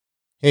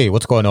Hey,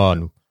 what's going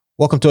on?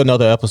 Welcome to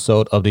another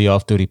episode of the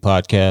Off Duty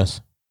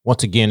Podcast.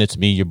 Once again, it's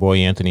me, your boy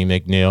Anthony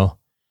McNeil.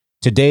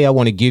 Today, I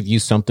want to give you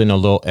something a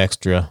little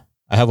extra.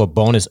 I have a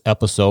bonus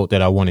episode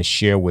that I want to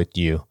share with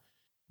you.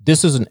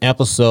 This is an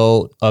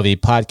episode of a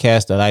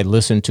podcast that I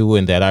listen to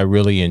and that I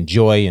really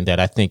enjoy and that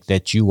I think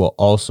that you will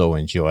also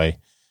enjoy.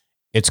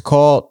 It's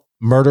called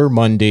Murder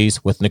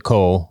Mondays with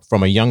Nicole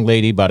from a young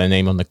lady by the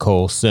name of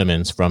Nicole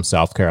Simmons from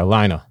South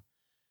Carolina.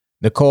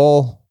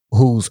 Nicole,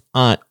 whose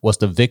aunt was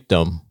the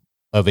victim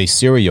of a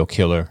serial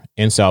killer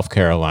in South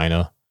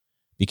Carolina,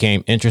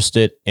 became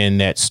interested in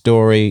that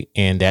story,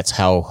 and that's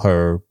how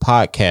her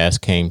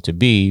podcast came to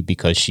be,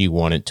 because she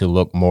wanted to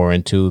look more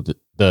into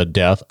the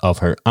death of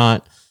her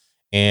aunt.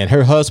 And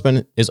her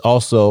husband is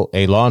also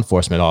a law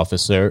enforcement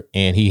officer,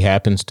 and he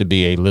happens to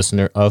be a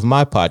listener of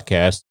my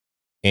podcast.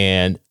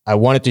 And I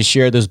wanted to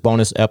share this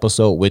bonus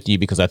episode with you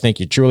because I think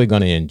you're truly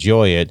going to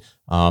enjoy it.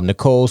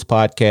 Nicole's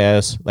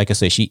podcast, like I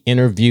say, she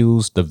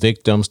interviews the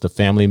victims, the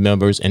family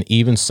members, and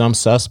even some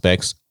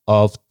suspects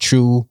of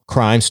true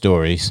crime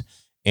stories.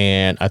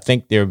 And I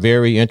think they're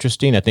very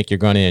interesting. I think you're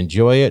going to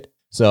enjoy it.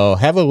 So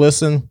have a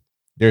listen.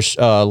 There's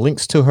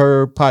links to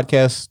her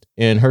podcast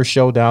and her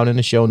show down in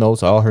the show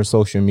notes, all her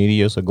social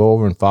media. So go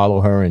over and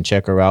follow her and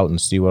check her out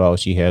and see what all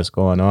she has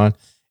going on.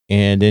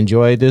 And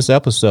enjoy this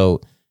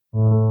episode.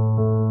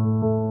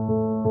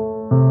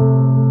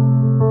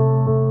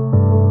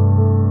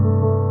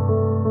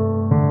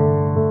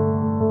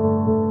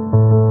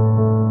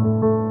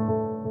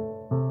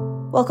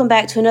 Welcome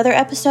back to another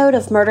episode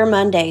of Murder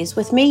Mondays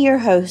with me, your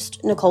host,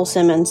 Nicole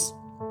Simmons.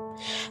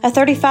 A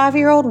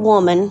 35-year-old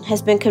woman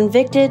has been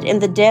convicted in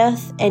the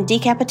death and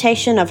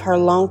decapitation of her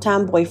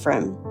longtime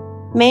boyfriend.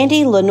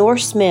 Mandy Lenore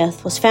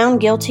Smith was found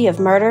guilty of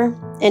murder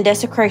and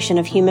desecration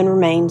of human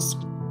remains.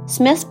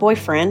 Smith's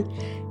boyfriend,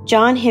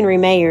 John Henry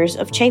Mayers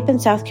of Chapin,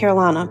 South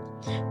Carolina,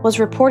 was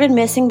reported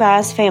missing by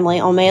his family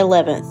on May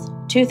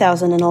 11th,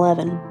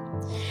 2011.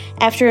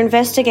 After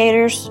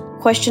investigators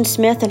questioned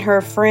Smith and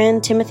her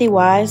friend Timothy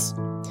Wise,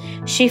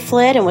 she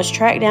fled and was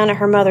tracked down at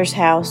her mother's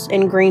house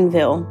in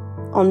Greenville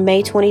on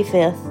May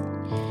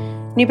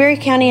 25th. Newberry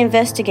County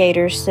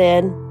investigators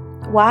said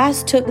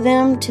Wise took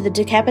them to the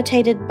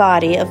decapitated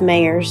body of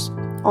Mayers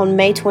on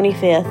May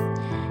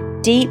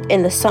 25th, deep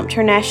in the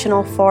Sumter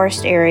National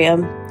Forest area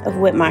of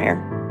Whitmire.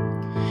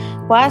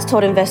 Wise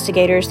told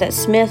investigators that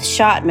Smith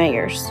shot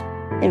Mayers.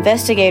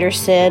 Investigators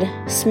said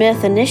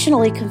Smith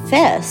initially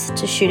confessed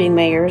to shooting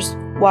Mayers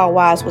while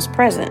Wise was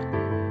present.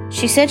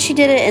 She said she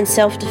did it in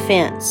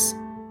self-defense,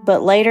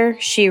 but later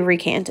she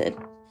recanted.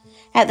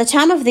 At the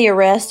time of the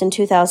arrest in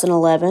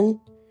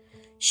 2011,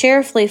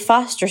 Sheriff Lee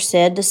Foster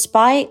said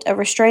despite a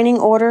restraining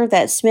order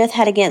that Smith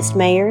had against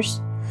Mayers,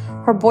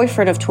 her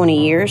boyfriend of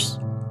 20 years,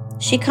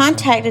 she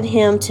contacted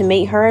him to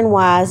meet her and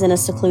Wise in a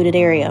secluded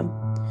area.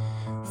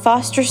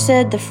 Foster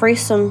said the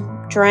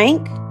threesome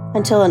drank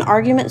until an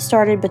argument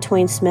started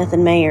between Smith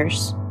and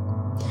Mayers.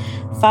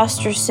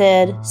 Foster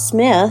said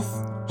Smith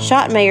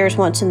shot Mayers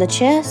once in the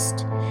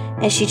chest,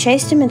 and she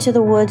chased him into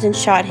the woods and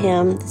shot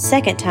him the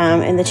second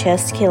time in the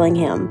chest, killing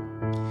him.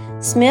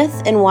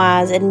 Smith and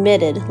Wise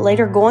admitted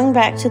later going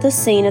back to the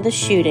scene of the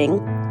shooting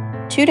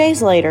 2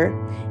 days later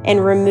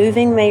and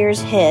removing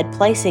Mayers' head,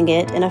 placing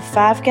it in a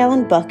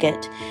 5-gallon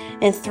bucket,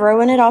 and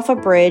throwing it off a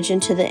bridge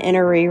into the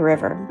Inaree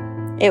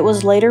River. It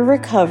was later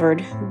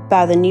recovered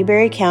by the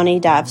Newberry County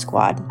Dive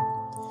Squad.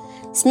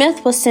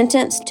 Smith was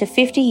sentenced to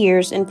 50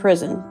 years in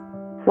prison.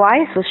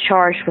 Wise was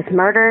charged with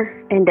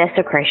murder and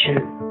desecration.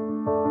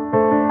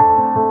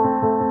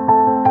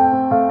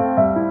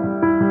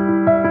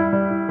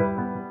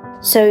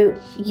 So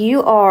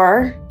you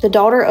are the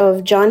daughter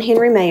of John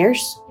Henry Mayers.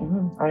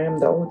 I am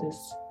the oldest.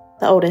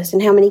 The oldest.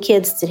 And how many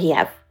kids did he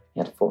have?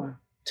 He had 4.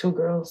 2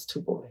 girls, 2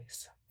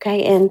 boys.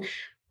 Okay, and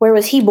where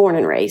was he born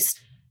and raised?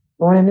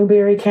 Born in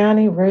Newberry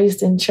County,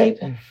 raised in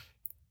Chapin.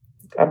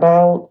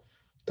 About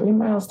 3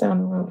 miles down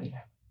the road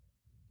here.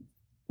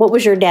 What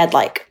was your dad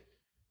like?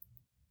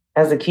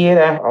 As a kid,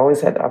 I always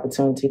had the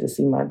opportunity to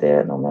see my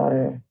dad no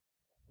matter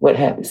what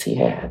habits he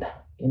had.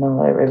 You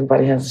know,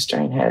 everybody has a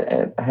strange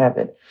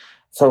habit.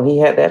 So he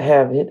had that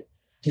habit.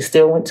 He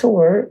still went to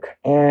work,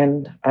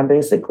 and I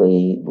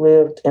basically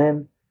lived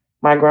in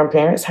my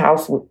grandparents'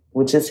 house,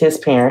 which is his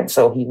parents,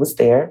 so he was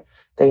there.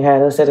 They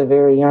had us at a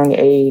very young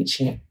age,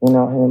 you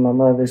know, him and my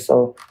mother,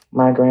 so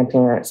my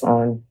grandparents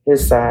on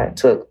his side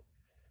took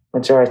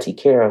majority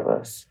care of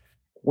us.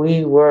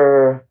 We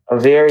were a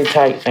very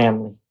tight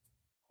family.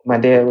 My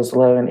dad was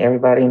loving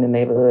everybody in the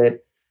neighborhood,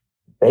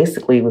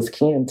 basically was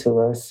kin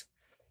to us.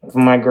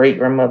 From my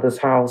great-grandmother's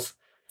house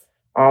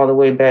all the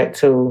way back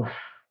to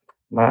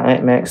my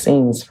Aunt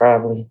Maxine's,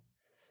 probably,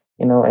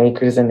 you know,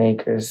 acres and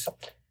acres.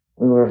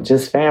 We were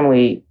just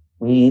family.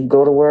 We'd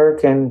go to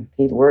work and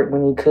he'd work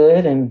when he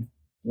could, and,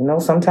 you know,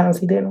 sometimes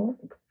he didn't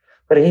work.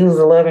 But he was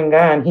a loving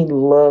guy, and he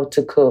loved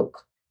to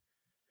cook.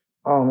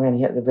 Oh, man,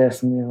 he had the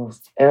best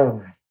meals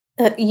ever.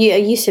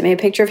 You sent me a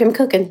picture of him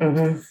cooking.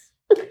 Mm-hmm.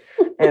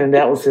 And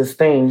that was his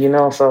thing, you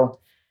know, so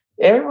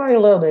everybody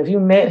loved him. If you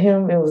met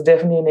him, it was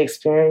definitely an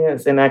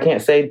experience. And I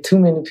can't say too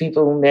many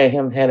people who met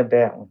him had a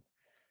bad one.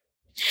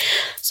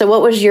 So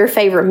what was your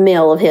favorite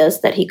meal of his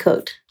that he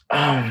cooked?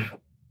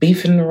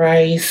 Beef and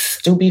rice,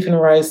 stew beef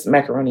and rice,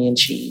 macaroni and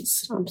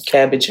cheese,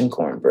 cabbage and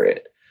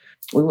cornbread.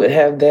 We would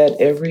have that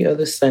every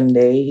other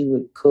Sunday. He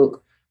would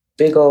cook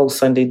big old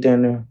Sunday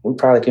dinner. We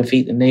probably can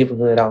feed the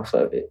neighborhood off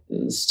of it.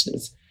 It was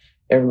just,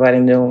 everybody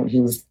knew he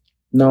was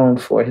known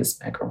for his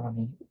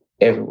macaroni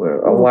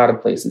everywhere, a lot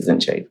of places in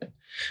Chapin.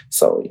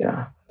 So,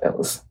 yeah, that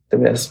was the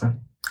best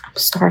one. I'm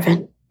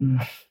starving.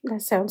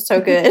 That sounds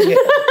so good. Yeah.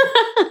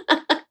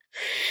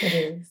 It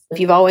is.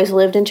 You've always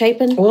lived in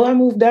Chapin? Well, I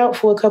moved out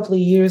for a couple of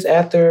years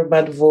after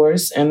my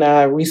divorce, and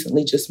I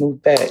recently just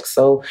moved back.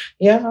 So,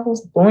 yeah, I was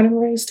born and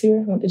raised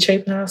here. Went to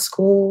Chapin High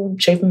School,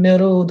 Chapin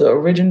Middle, the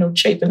original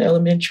Chapin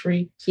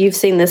Elementary. You've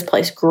seen this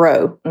place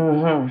grow.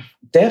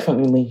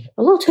 Definitely.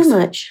 A little too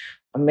much.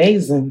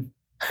 Amazing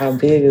how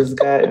big it's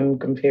gotten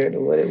compared to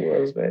what it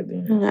was back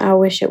then. I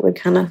wish it would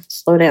kind of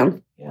slow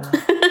down. Yeah.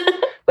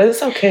 But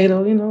it's okay,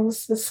 though. You know,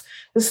 it's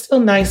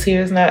still nice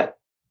here. It's not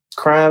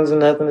crimes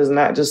and nothing. It's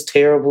not just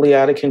terribly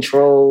out of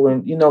control.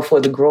 And, you know,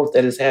 for the growth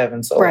that it's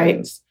having. So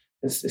right.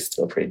 It's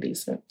still pretty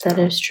decent. That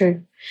is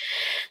true.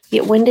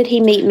 Yeah, when did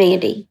he meet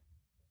Mandy?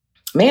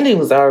 Mandy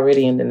was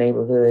already in the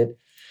neighborhood.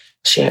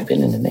 She had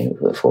been in the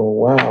neighborhood for a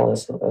while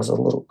as a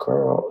little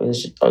girl,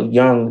 as a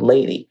young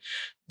lady,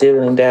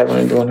 dibbling,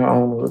 dabbling, doing her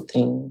own little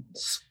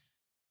things.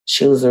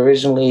 She was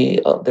originally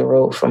up the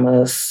road from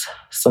us.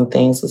 Some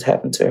things was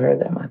happening to her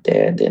that my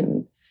dad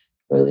didn't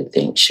really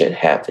think should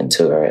happen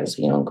to her as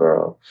a young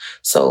girl.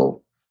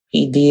 So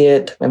he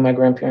did, and my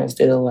grandparents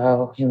did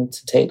allow him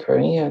to take her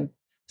in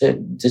to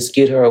just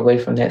get her away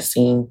from that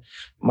scene.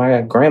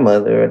 My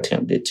grandmother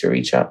attempted to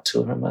reach out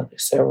to her mother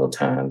several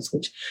times,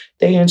 which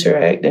they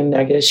interact, and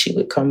I guess she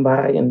would come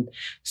by and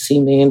see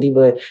Mandy,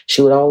 but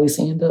she would always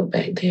end up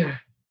back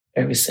there.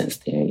 Ever since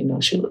then, you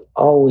know, she would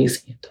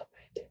always end up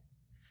back there.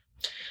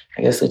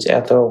 I guess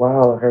after a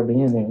while of her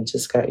being there, we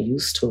just got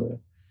used to her.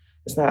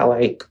 It's not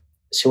like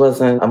she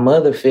wasn't a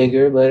mother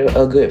figure, but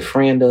a good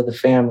friend of the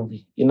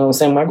family. You know what I'm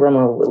saying? My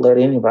grandma would let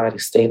anybody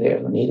stay there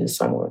who needed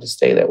somewhere to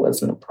stay. That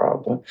wasn't a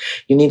problem.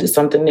 You needed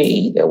something to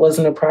eat. That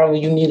wasn't a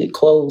problem. You needed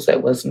clothes.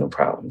 That wasn't a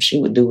problem. She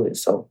would do it.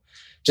 So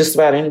just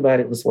about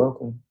anybody was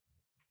welcome.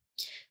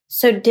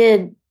 So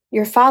did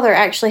your father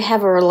actually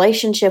have a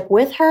relationship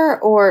with her,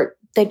 or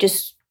they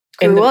just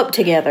grew up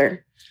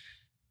together?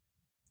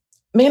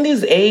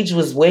 Mandy's age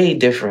was way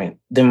different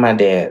than my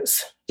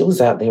dad's. He was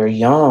out there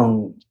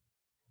young,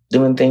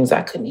 doing things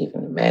I couldn't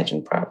even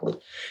imagine probably,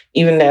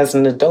 even as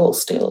an adult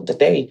still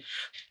today.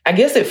 I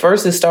guess at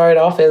first it started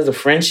off as a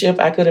friendship,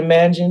 I could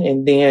imagine,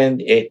 and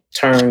then it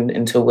turned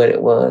into what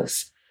it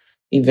was.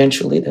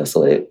 Eventually, that's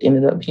what it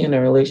ended up being,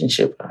 a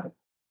relationship.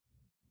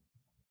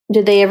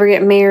 Did they ever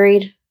get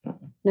married?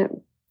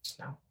 No.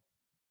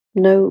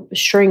 No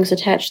strings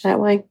attached that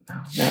way?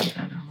 No.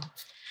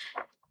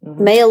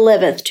 May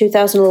 11th,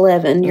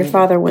 2011, your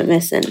father went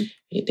missing.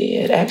 He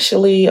did.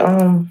 Actually,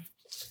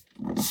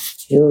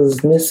 he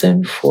was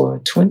missing for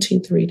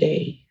 23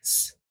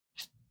 days.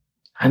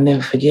 I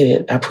never forget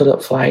it. I put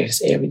up flyers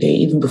every day,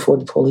 even before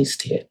the police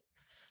did.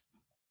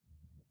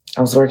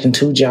 I was working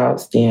 2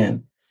 jobs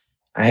then.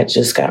 I had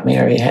just got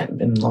married. It hadn't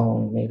been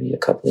long, maybe a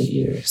couple of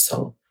years.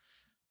 So,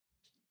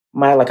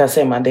 like I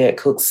said, my dad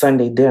cooked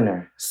Sunday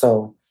dinner.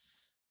 So,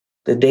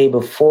 the day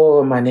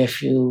before my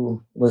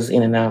nephew was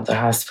in and out of the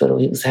hospital,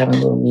 he was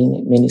having little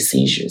mini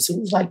seizures. He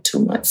was like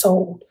 2 months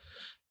old.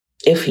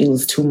 If he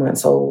was 2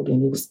 months old,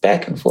 and he was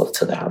back and forth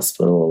to the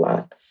hospital a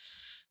lot.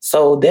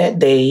 So that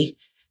day,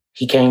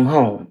 he came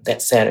home,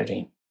 that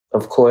Saturday,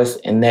 of course,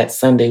 and that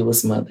Sunday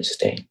was Mother's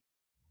Day.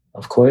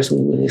 Of course,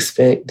 we would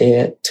expect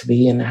Dad to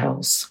be in the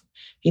house.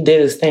 He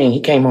did his thing. He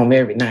came home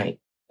every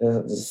night.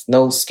 There's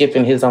no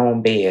skipping his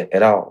own bed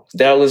at all.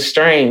 That was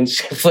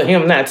strange for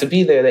him not to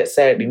be there that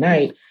Saturday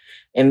night.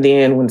 And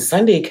then when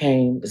Sunday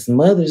came, it's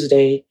Mother's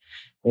Day,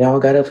 we all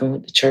got up and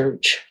went to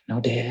church. No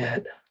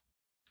Dad.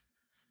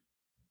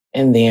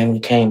 And then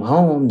we came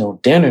home, no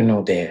dinner,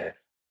 no Dad.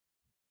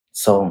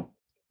 So,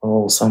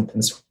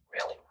 something's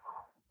really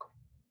wrong.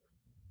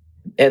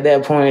 At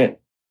that point,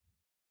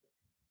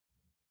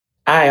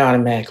 I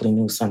automatically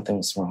knew something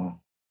was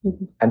wrong.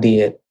 Mm-hmm. I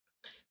did.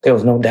 There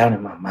was no doubt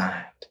in my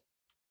mind.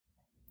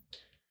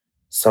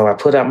 So I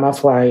put out my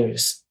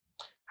flyers.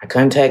 I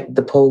contacted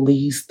the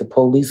police. The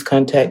police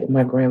contacted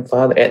my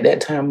grandfather. At that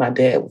time, my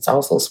dad was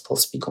also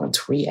supposed to be going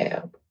to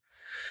rehab.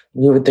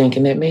 We were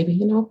thinking that maybe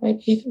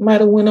he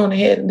might have went on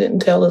ahead and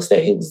didn't tell us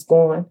that he was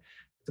going.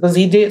 Because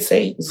he did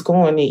say he was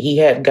going. He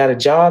had got a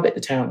job at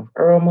the town of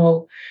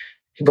Irmo.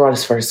 He brought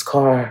his first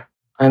car.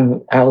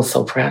 I was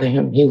so proud of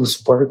him. He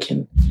was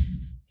working.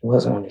 He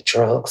wasn't on the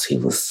drugs. He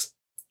was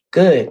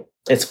good.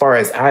 As far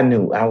as I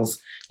knew, I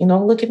was,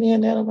 looking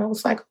in at him. I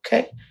was like,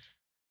 okay.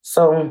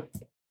 So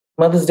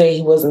Mother's Day,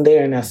 he wasn't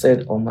there. And I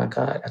said, oh my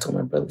God. I told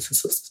my brothers and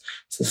sisters,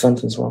 I said,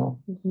 something's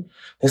wrong. Mm-hmm.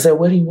 They said,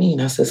 what do you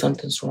mean? I said,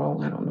 something's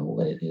wrong. I don't know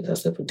what it is. I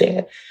said, but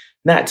Dad,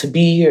 not to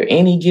be here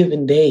any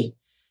given day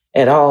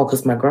at all,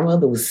 because my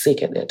grandmother was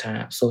sick at that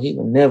time. So he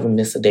would never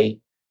miss a day.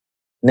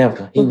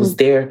 Never. He was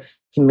there.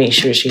 He made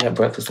sure she had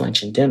breakfast,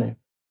 lunch, and dinner.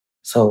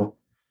 So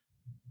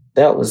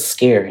That was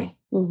scary.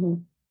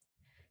 Mm-hmm.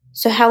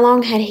 So how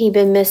long had he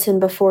been missing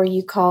before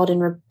you called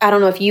and I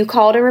don't know if you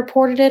called and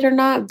reported it or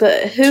not,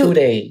 but who? 2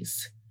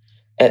 days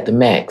at the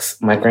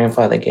max. My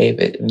grandfather gave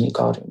it, and he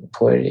called and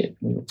reported it.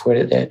 We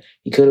reported that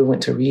he could have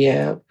went to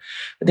rehab.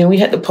 But then we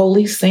had the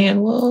police saying,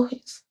 well,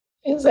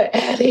 he's an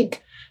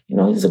addict.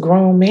 He's a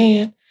grown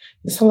man.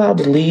 He's allowed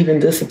to leave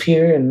and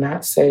disappear and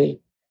not say,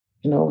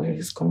 where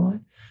he's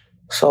going.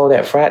 So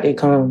that Friday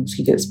comes,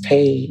 he gets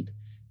paid,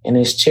 and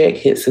his check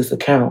hits his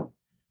account.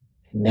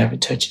 He never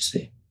touches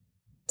it.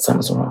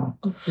 Something's wrong.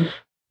 Mm-hmm.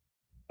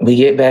 We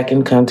get back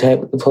in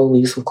contact with the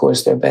police. Of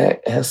course, they're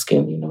back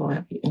asking,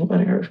 have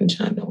anybody heard from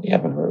John? No, we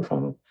haven't heard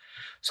from him.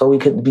 So we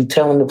could be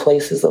telling the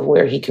places of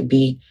where he could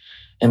be.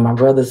 And my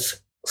brothers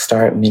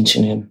started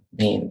mentioning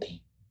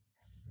Mandy.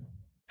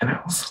 And I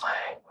was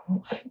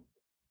like,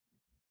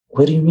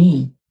 what do you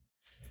mean?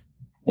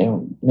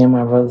 And me and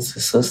my brothers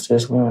and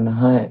sisters, we're on the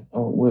hunt.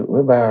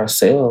 We're by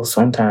ourselves.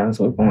 Sometimes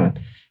we're going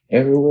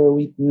everywhere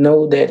we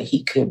know that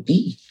he could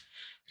be.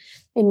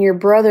 And your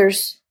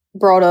brothers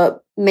brought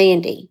up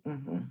Mandy.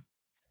 Mm-hmm.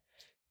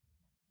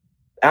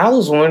 I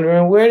was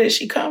wondering, where did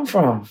she come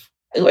from?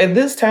 At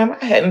this time,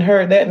 I hadn't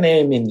heard that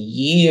name in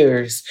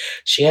years.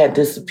 She had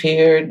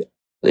disappeared.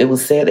 It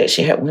was said that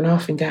she had went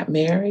off and got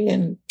married,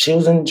 and she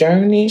was in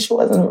Germany. She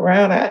wasn't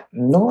around. I had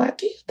no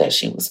idea that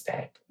she was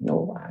back.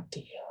 No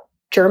idea.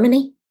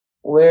 Germany?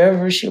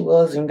 Wherever she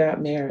was and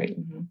got married.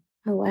 Mm-hmm.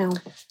 Oh, wow.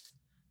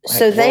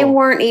 So they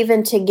weren't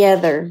even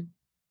together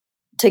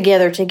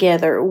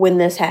when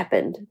this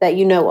happened, that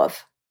you know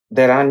of?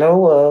 That I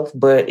know of,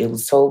 but it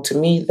was told to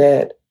me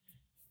that,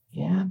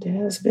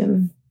 Dad's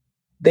been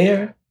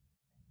there.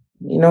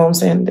 You know what I'm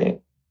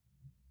saying?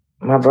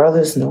 My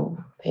brothers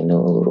know. They know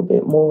a little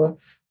bit more.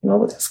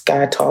 But this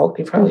guy talked.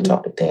 They probably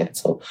talked to Dad.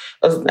 So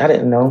I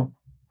didn't know.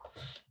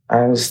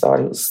 I just thought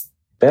it was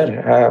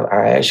better.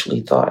 I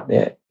actually thought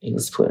that he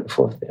was putting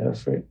forth the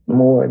effort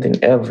more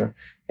than ever,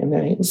 and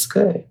that he was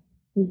good.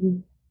 Mm-hmm.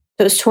 So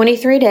it was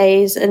 23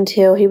 days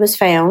until he was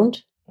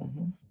found.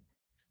 Mm-hmm.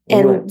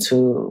 We went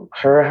to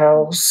her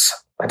house.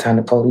 By the time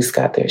the police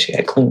got there, she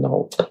had cleaned the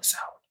whole place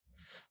out.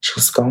 She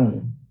was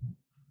gone.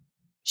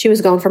 She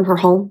was gone from her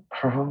home?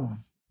 Her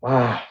home.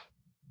 Wow.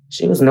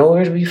 She was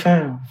nowhere to be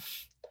found.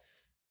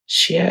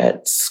 She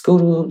had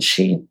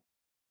scooted.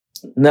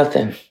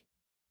 Nothing.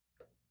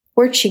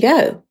 Where'd she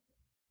go?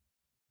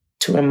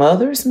 To her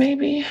mother's,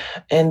 maybe.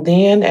 And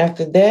then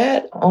after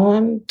that,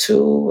 on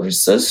to her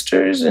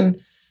sisters.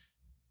 And,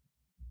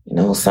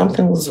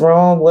 something was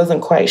wrong.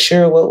 Wasn't quite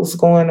sure what was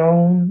going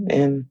on.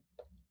 And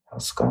I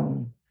was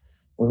gone.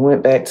 We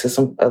went back to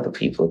some other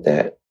people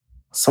that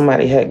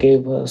somebody had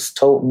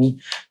told me.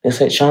 They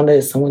said, Shonda,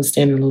 there's someone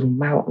standing in a little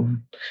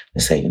mountain.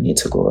 They said, you need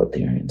to go up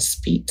there and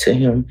speak to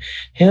him.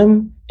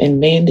 Him and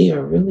Mandy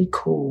are really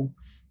cool.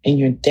 And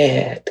your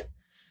dad.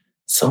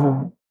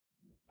 So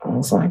I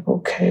was like,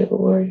 okay,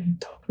 what are you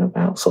talking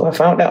about? So I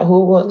found out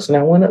who it was. And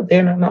I went up there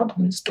and I knocked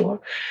on his door.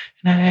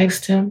 And I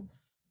asked him,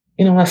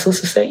 my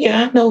sister said,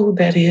 yeah, I know who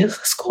that is.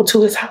 Let's go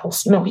to his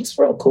house. He's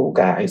a real cool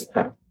guy. He's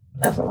not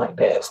nothing like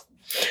that.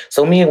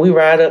 So we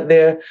ride up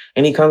there,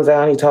 and he comes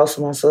out and he talks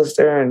to my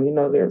sister, and,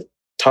 they're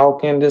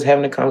talking, just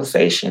having a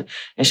conversation.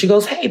 And she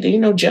goes, hey, do you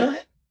know John?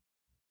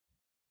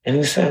 And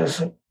he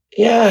says,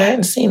 yeah, I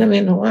hadn't seen him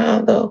in a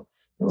while, though.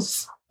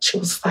 She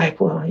was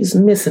like, well, he's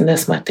missing.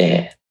 That's my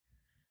dad.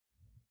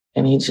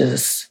 And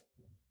his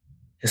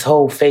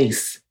whole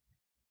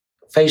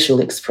facial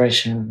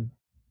expression,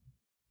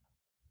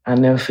 I'll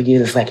never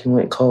forget. It's like he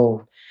went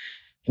cold.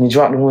 And he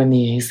dropped the one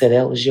knee and he said,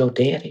 that was your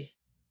daddy.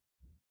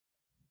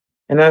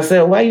 And I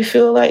said, why you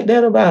feel like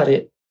that about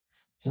it?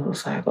 He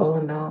was like, oh,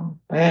 no,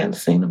 I hadn't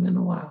seen him in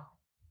a while.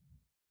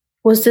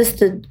 Was this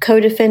the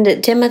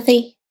co-defendant,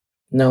 Timothy?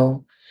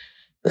 No,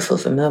 this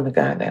was another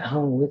guy that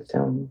hung with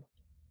them.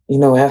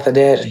 After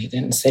that, he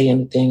didn't say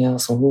anything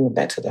else. When we went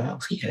back to the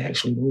house, he had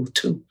actually moved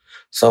too.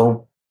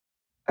 So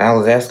I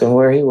was asking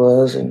where he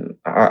was, and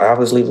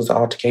obviously it was an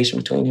altercation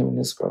between him and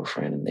his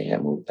girlfriend, and they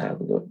had moved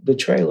out of the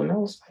trailer. And I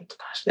was like,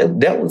 gosh,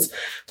 that was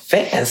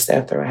fast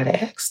after I had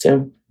asked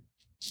him.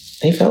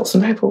 They felt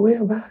some type of way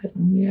about it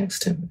when we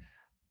asked him.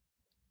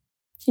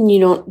 And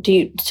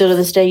still to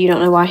this day, you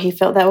don't know why he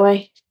felt that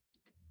way?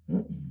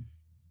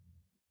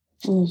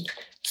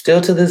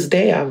 Still to this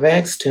day, I've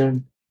asked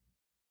him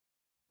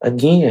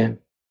again,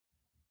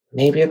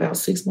 maybe about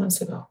 6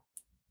 months ago.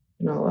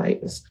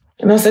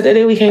 And I said, that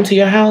day we came to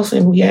your house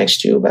and we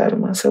asked you about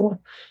him. I said,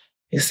 well,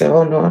 he said,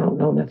 oh, no, I don't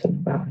know nothing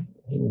about him.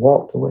 He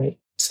walked away,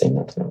 said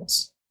nothing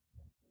else.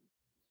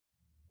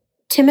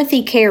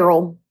 Timothy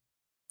Carroll,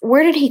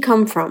 where did he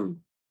come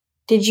from?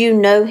 Did you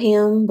know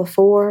him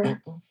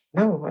before?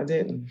 No, I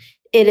didn't.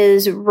 It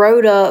is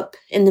wrote up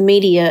in the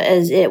media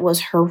as it was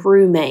her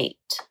roommate.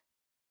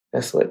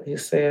 That's what they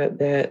said.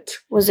 That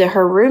was it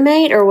her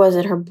roommate or was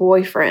it her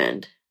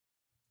boyfriend?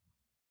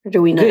 Or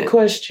do we know? Good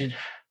question.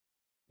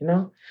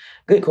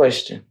 Good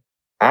question.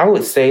 I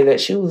would say that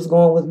she was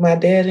going with my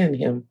dad and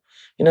him.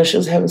 She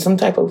was having some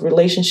type of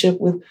relationship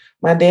with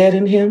my dad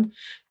and him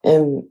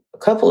and a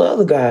couple of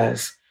other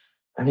guys.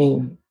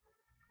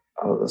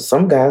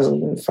 some guys we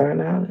didn't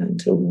find out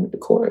until we went to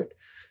court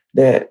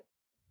that,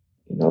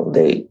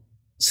 they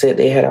said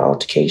they had an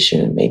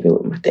altercation maybe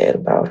with my dad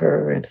about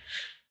her, and,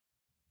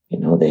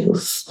 they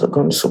was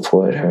going to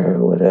support her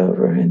or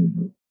whatever.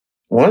 And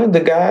one of the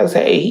guys,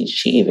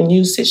 she even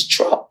used his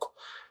truck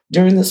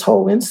during this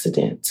whole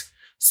incident.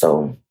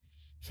 So,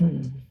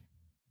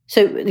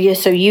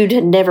 So you'd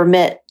had never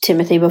met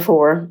Timothy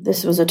before.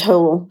 This was a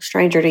total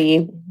stranger to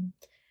you.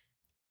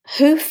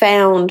 Who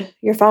found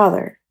your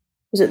father?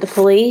 Was it the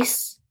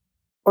police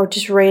or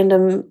just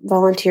random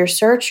volunteer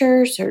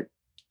searchers? Or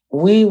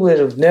we would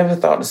have never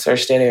thought to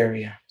search that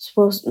area.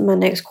 Suppose my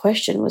next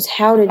question was,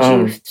 how did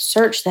you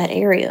search that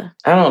area?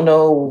 I don't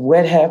know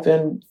what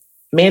happened.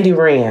 Mandy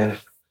ran.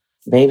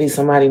 Maybe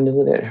somebody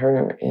knew that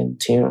her and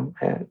Tim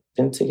had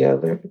been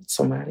together.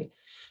 Somebody.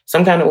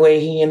 Some kind of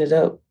way he ended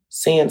up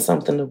saying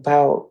something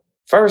about,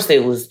 first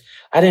it was,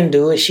 I didn't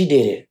do it, she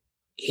did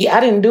it. I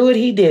didn't do it,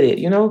 he did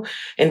it,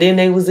 And then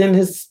they was in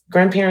his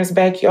grandparents'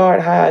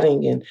 backyard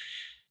hiding. And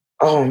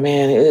oh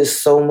man, it is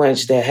so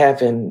much that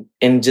happened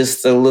in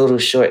just a little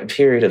short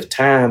period of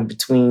time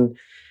between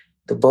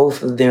the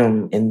both of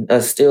them and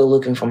us still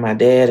looking for my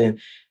dad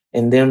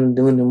and them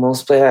doing the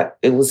most. But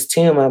it was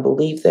Tim, I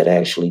believe, that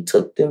actually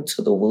took them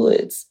to the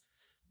woods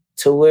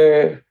to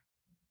where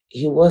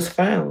he was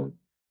found.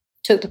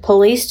 Took the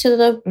police to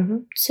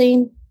the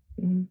scene?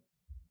 Mm-hmm.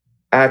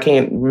 I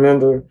can't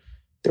remember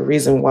the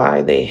reason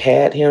why they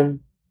had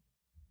him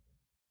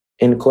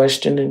in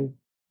questioning,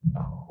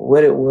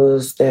 what it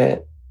was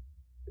that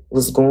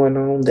was going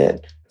on,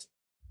 that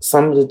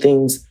some of the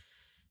things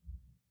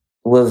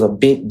was a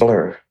big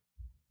blur.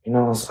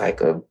 It's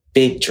like a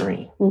big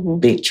dream,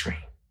 big dream.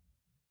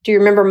 Do you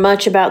remember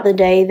much about the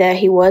day that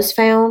he was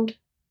found?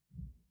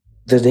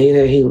 The day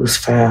that he was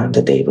found,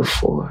 the day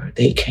before,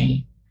 they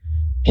came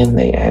and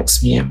they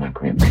asked me and my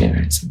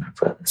grandparents and my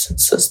brothers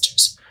and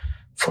sisters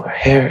for a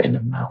hair and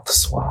a mouth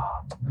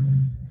swab.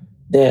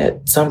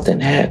 That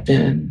something had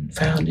been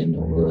found in the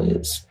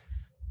woods.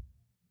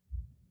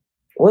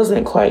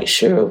 Wasn't quite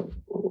sure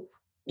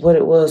what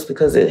it was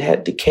because it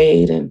had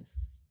decayed and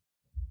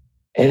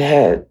it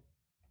had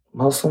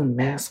muscle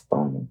mass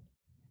bone.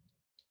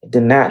 It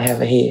did not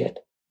have a head.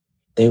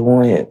 They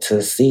wanted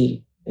to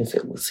see if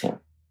it was him.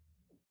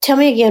 Tell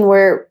me again,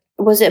 where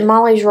was it?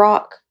 Molly's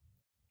Rock?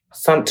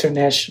 Sumter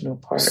National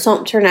Park.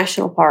 Sumter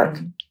National Park.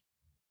 Mm-hmm.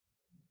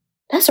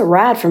 That's a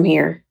ride from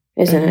here,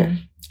 isn't it?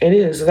 It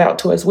is. It's out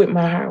towards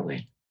Whitmire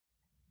Highway.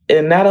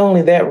 And not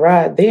only that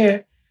ride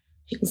there,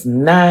 it was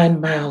 9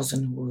 miles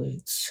in the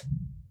woods.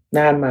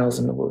 9 miles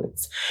in the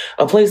woods.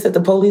 A place that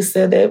the police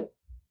said that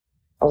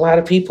a lot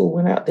of people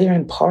went out there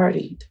and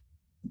partied.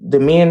 The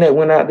men that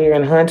went out there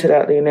and hunted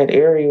out there in that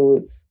area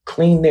would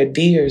clean their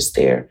deers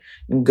there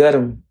and gut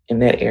them in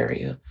that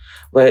area.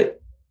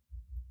 But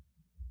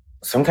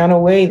some kind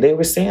of way, they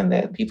were saying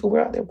that people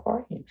were out there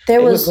partying. They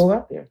would go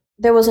out there.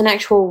 There was an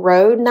actual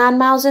road 9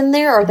 miles in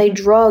there, or they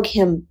drug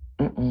him?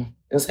 It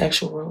was an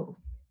actual road.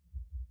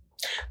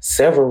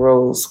 Several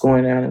roads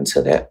going out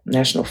into that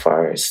national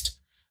forest.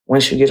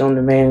 Once you get on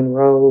the main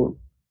road,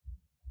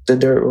 the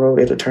dirt road,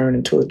 it'll turn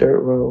into a dirt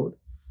road.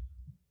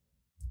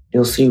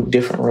 You'll see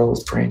different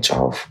roads branch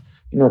off.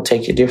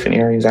 Take you different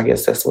areas. I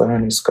guess that's where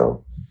hunters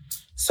go.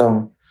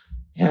 So,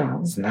 yeah, it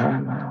was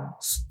 9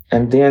 miles.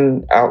 And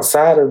then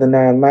outside of the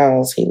 9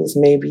 miles, he was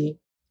maybe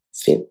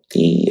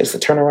 50. It's a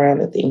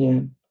turnaround at the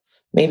end.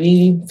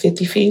 Maybe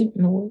 50 feet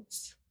in the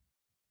woods.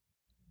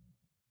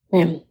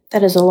 Man,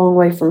 that is a long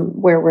way from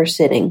where we're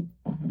sitting.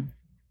 Mm-hmm.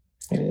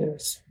 It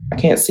is. I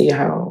can't see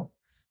how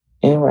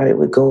anybody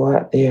would go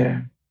out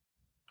there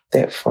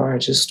that far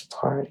just to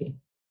party.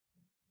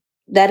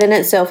 That in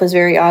itself is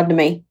very odd to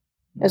me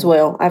as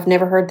well. I've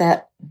never heard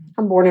that.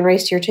 I'm born and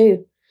raised here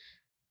too.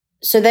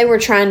 So they were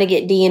trying to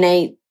get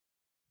DNA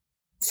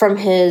from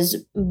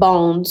his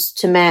bones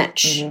to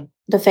match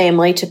the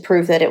family to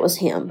prove that it was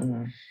him.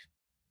 Mm-hmm.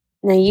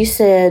 Now, you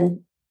said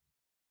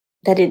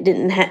that it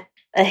didn't have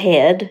a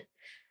head.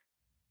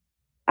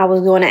 I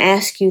was going to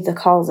ask you the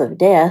cause of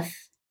death.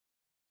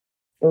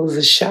 It was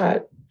a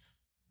shot.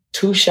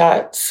 2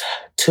 shots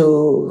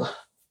to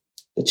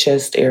the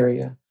chest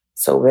area.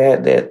 So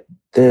bad that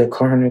the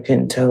coroner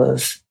couldn't tell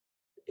us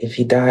if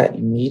he died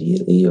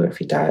immediately or if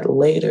he died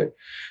later.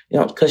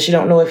 Because you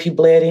don't know if he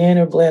bled in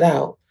or bled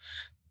out.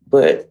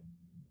 But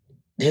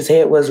his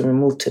head wasn't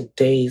removed till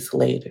days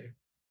later.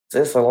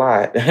 That's a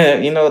lot.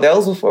 That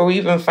was before we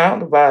even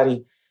found the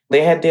body.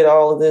 They had did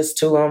all of this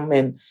to him,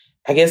 and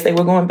I guess they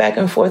were going back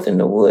and forth in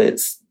the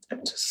woods,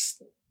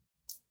 just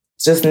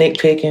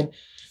nitpicking,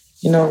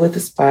 with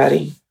his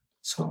body.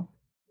 So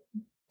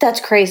that's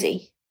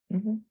crazy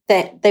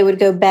that they would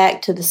go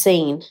back to the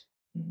scene,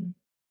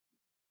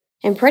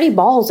 and pretty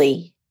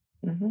ballsy.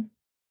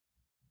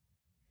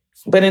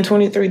 But in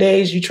 23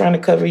 days, you're trying to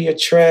cover your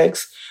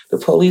tracks. The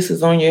police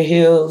is on your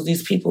heels.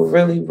 These people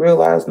really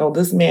realize, no,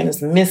 this man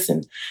is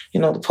missing.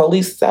 The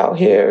police is out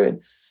here.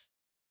 And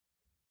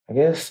I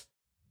guess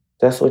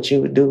that's what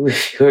you would do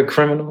if you're a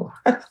criminal.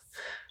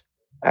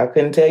 I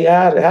couldn't tell you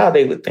how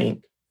they would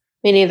think.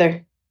 Me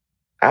neither.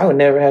 I would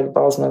never have the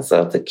balls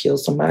myself to kill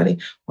somebody,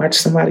 watch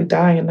somebody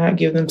die and not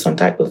give them some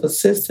type of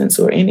assistance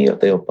or any of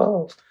the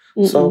above.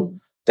 Mm-mm. So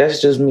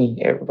that's just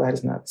me.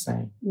 Everybody's not the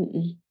same.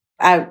 Mm-mm.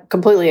 I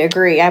completely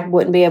agree. I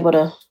wouldn't be able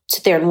to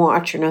sit there and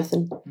watch or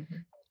nothing. Mm-hmm.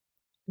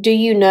 Do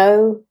you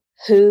know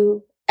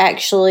who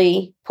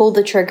actually pulled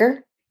the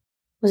trigger?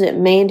 Was it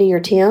Mandy or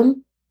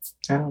Tim?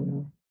 I don't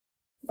know.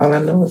 All I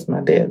know is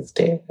my dad's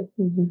dad.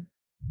 Mm-hmm.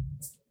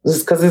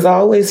 Just because there's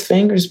always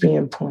fingers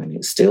being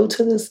pointed, still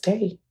to this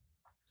day.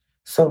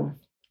 So,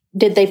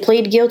 did they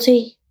plead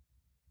guilty?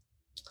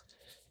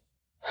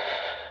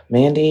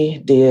 Mandy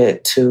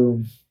did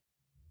to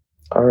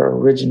our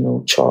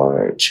original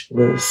charge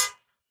was,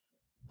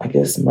 I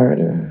guess,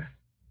 murder.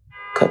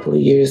 A couple of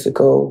years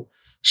ago,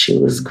 she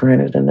was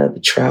granted another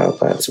trial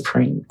by the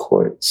Supreme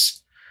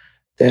Courts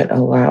that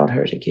allowed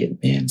her to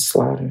get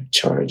manslaughter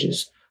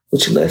charges,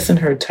 which lessened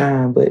her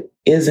time, but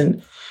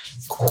isn't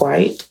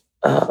quite,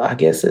 I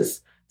guess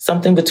it's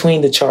something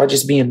between the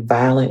charges being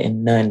violent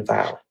and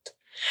non-violent.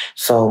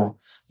 So,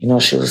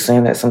 she was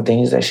saying that some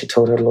things that she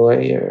told her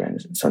lawyer and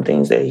some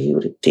things that he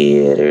would have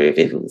did, or if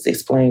it was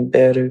explained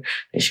better,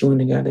 that she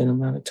wouldn't have got that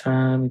amount of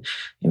time.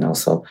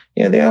 So,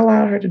 yeah, they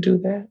allowed her to do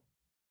that.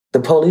 The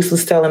police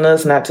was telling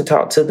us not to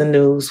talk to the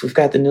news. We've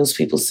got the news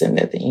people sitting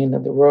at the end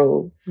of the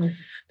road. Mm-hmm.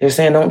 They're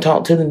saying, don't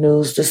talk to the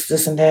news,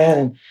 this and that.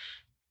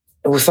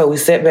 And so we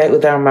sat back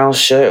with our mouths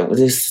shut.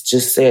 This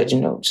just said,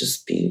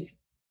 just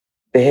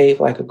behave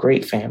like a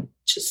great family.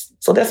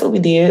 So that's what we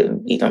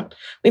did. We didn't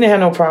have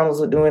no problems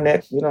with doing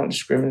that. We don't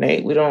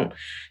discriminate. We don't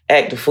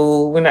act a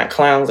fool. We're not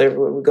clowns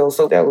everywhere we go.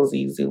 So that was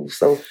easy.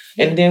 So,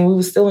 and then we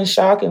were still in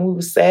shock and we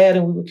were sad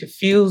and we were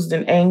confused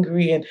and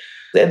angry. And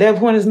at that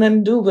point, there's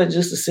nothing to do but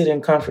just to sit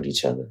and comfort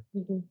each other.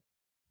 Mm-hmm.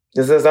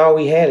 Because that's all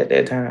we had at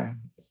that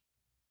time.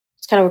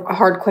 It's kind of a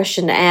hard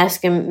question to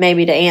ask and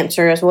maybe to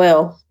answer as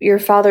well. Your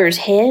father's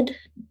head,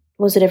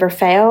 was it ever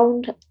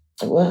found?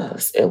 It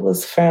was. It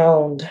was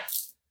found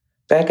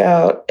back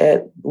out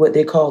at what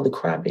they call the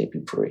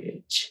Crybaby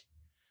Bridge.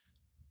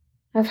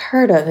 I've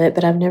heard of it,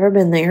 but I've never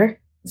been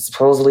there. It's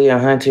supposedly a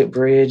haunted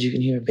bridge. You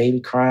can hear a baby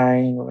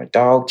crying or a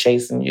dog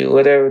chasing you,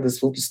 whatever the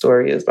spooky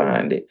story is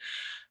behind it.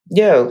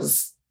 Yeah, it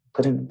was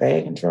put in a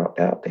bag and dropped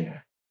out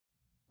there.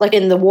 Like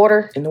in the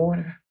water? In the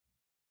water.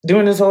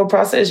 During this whole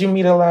process, you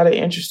meet a lot of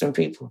interesting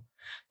people.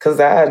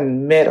 Because I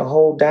met a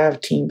whole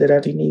dive team that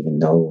I didn't even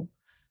know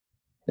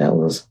that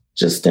was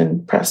just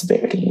in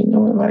Prosperity.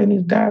 Nobody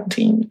needs a dive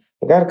team.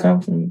 They got to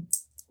come from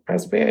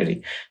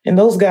Prosperity. And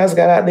those guys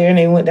got out there and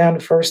they went down the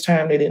first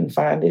time. They didn't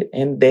find it.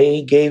 And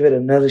they gave it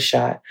another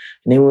shot.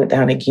 And they went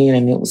down again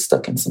and it was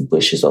stuck in some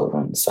bushes over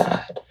on the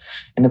side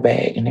in the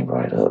bag. And they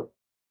brought it up.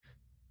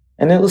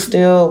 And it was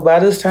still, by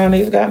this time,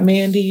 they've got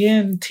Mandy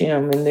and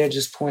Tim and they're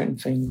just pointing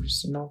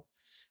fingers,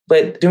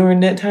 But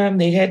during that time,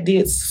 they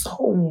did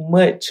so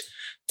much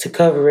to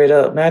cover it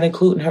up, not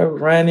including her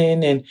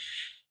running and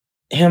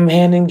him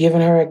giving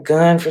her a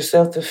gun for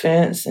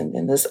self-defense, and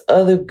then this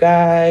other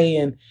guy,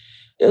 and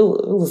it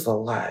was a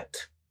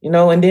lot,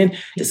 and then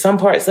some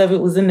parts of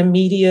it was in the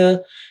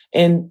media,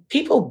 and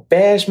people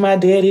bashed my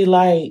daddy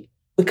like,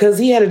 because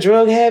he had a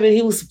drug habit,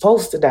 he was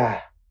supposed to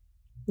die.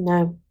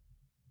 No.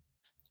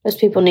 Those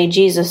people need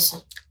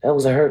Jesus. That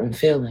was a hurting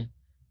feeling.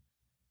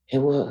 It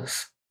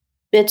was.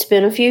 It's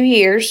been a few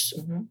years,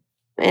 mm-hmm.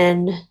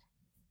 and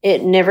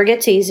it never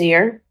gets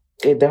easier.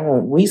 It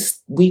don't.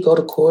 We go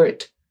to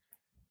court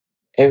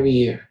every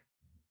year.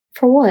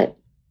 For what?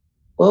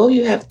 Well,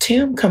 you have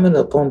Tim coming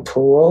up on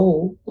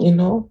parole,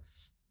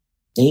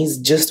 He's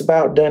just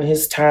about done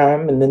his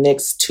time in the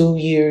next 2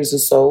 years or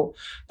so.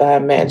 But I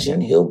imagine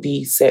he'll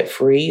be set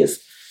free.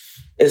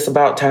 It's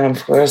about time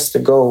for us to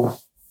go.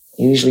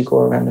 Usually go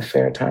around the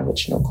fair time, but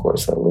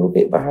courts are a little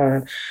bit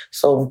behind.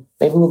 So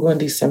maybe we'll go in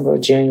December or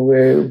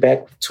January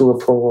back to a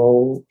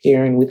parole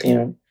hearing with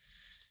him.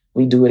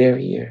 We do it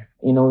every year.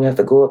 We have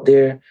to go up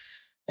there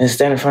and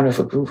stand in front of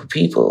a group of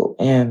people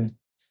and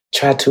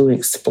try to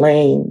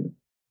explain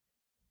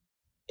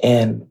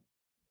in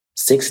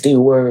 60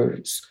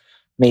 words,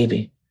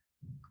 maybe,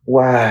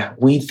 why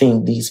we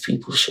think these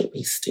people should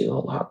be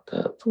still locked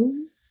up.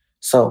 Mm-hmm.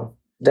 So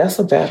that's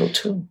a battle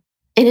too.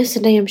 And it's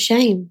a damn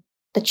shame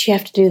that you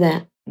have to do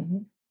that. Mm-hmm.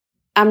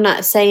 I'm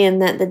not saying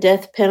that the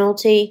death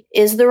penalty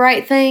is the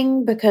right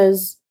thing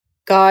because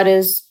God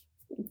is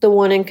the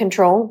one in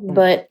control, mm-hmm.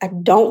 but I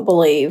don't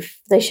believe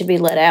they should be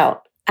let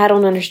out. I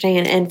don't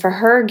understand. And for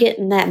her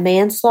getting that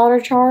manslaughter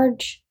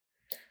charge,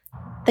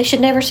 they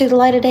should never see the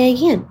light of day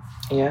again.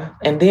 Yeah.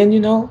 And then,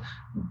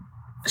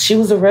 she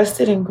was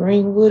arrested in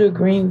Greenwood or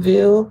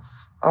Greenville.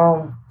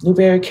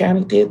 Newberry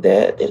County did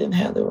that. They didn't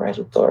have the right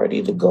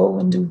authority to go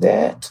and do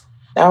that.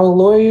 Our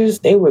lawyers,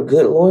 they were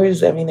good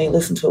lawyers. I mean, they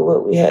listened to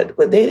what we had,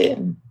 but they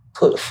didn't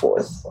put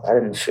forth, I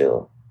didn't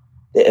feel,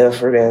 the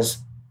effort as,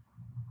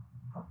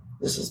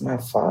 this is my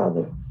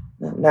father.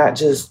 Not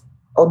just,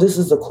 this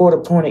is a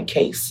court-appointed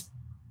case.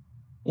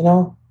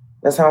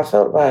 That's how I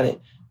felt about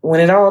it. When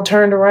it all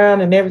turned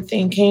around and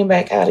everything came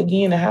back out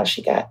again and how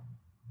she got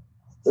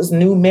this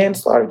new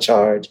manslaughter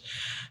charge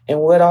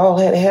and what all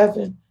had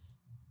happened,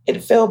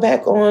 it fell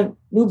back on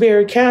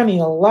Newberry County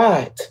a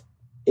lot.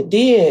 It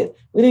did.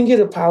 We didn't get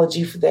an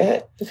apology for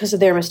that. Because of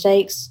their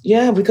mistakes?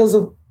 Yeah, because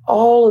of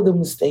all of the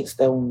mistakes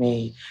that were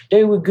made.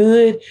 They were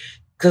good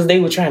because they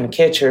were trying to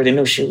catch her. They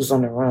knew she was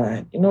on the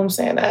run. You know what I'm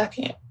saying? I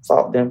can't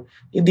fault them.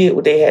 They did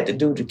what they had to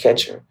do to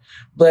catch her.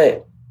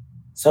 But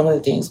some of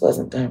the things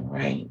wasn't done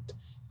right.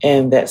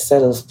 And that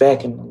set us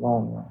back in the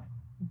long run.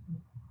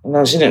 You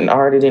know, she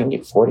didn't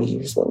get 40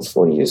 years. Well, it was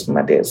 40 years from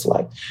my dad's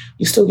life.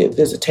 You still get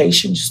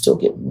visitation. You still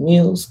get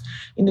meals.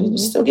 You know, you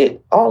still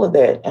get all of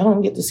that. I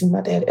don't get to see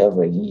my dad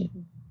ever again.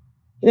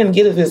 He didn't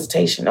get a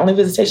visitation. The only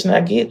visitation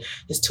I get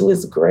is to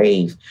his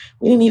grave.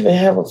 We didn't even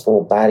have a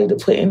full body to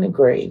put in the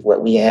grave.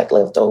 What we had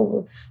left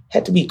over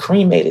had to be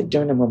cremated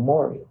during the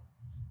memorial.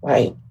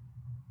 Like,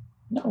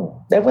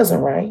 no, that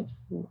wasn't right.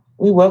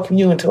 We welcome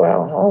you into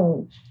our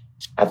home.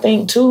 I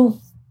think, too,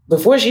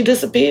 before she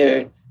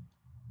disappeared,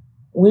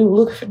 we would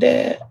look for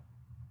Dad.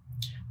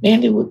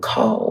 Mandy would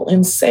call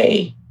and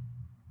say,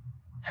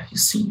 "Have you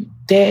seen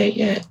Dad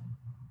yet?"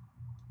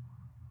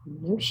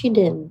 No, she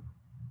didn't.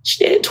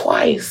 She did it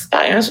twice.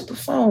 I answered the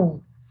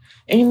phone.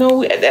 And you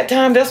know, at that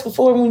time, that's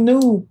before we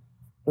knew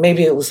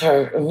maybe it was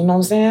her. You know what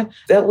I'm saying?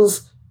 That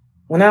was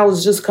when I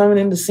was just coming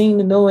in the scene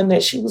and knowing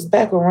that she was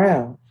back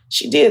around.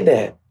 She did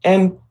that.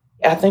 And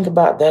I think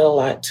about that a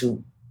lot,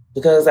 too.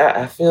 Because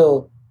I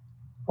feel,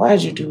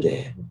 why'd you do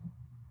that?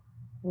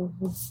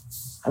 Mm-hmm.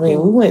 I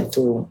mean, we went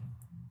through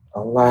a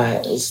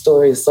lot. The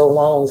story is so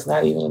long, it's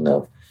not even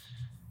enough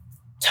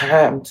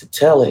time to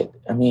tell it.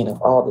 I mean,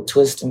 of all the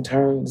twists and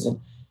turns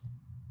and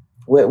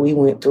what we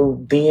went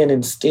through then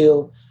and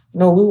still. You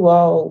know, we were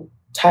all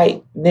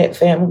tight-knit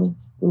family.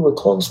 We were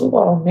close. We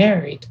were all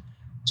married.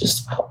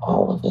 Just about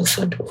all of us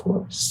are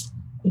divorced.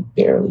 We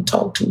barely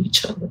talked to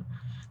each other.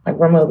 My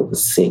grandmother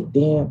was sick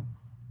then.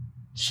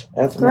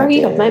 Girl,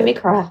 you don't make me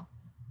cry.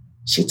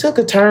 She took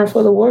a turn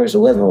for the worse. It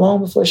wasn't long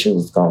before she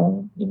was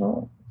gone, you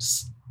know.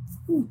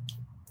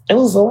 It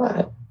was a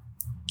lot.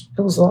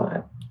 It was a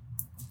lot.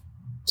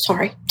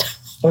 Sorry.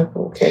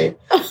 Okay.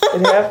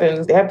 It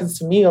happens. It happens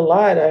to me a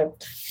lot.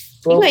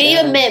 You ain't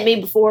even met me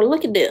before.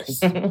 Look at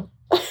this. I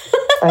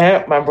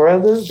had my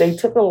brothers. They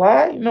took a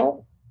lot, you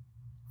know.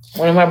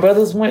 One of my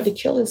brothers wanted to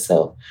kill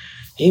himself.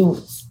 He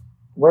was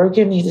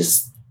working. He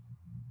was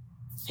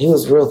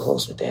real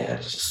close with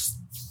Dad.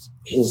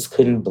 He just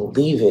couldn't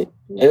believe it.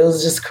 It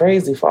was just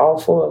crazy for all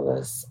four of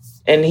us.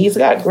 And he's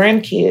got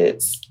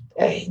grandkids.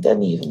 He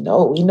doesn't even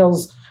know. He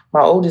knows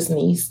my oldest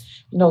niece.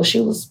 You know,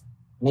 she was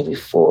maybe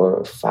 4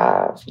 or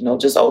 5. You know,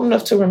 just old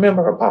enough to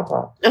remember her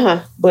papa.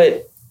 Uh-huh.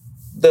 But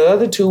the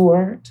other two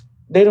weren't.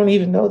 They don't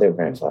even know their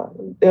grandfather.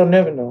 They'll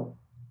never know.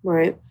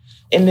 Right.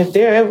 And if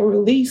they're ever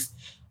released,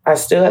 I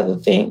still have to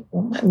think,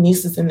 well, my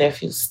nieces and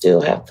nephews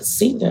still have to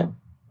see them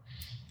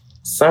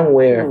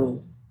somewhere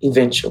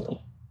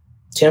eventually.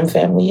 Tim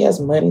family has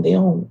money. They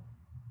own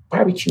a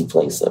barbecue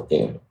place up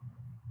there.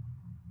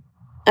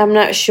 I'm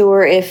not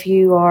sure if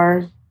you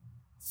are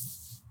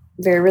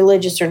very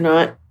religious or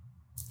not.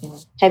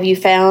 Have you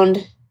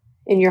found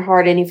in your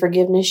heart any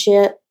forgiveness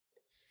yet?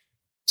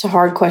 It's a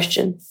hard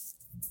question.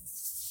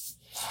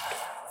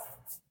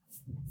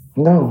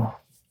 No.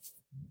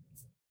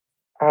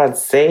 I'd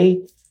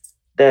say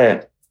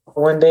that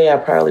one day I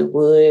probably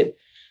would.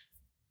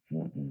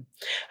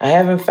 I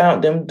haven't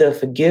found them the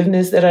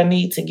forgiveness that I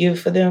need to give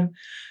for them,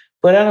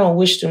 but I don't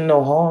wish them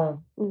no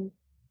harm.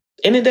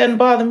 And it doesn't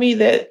bother me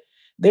that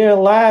they're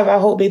alive. I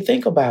hope they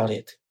think about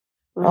it.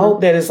 I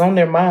hope that it's on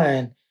their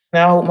mind.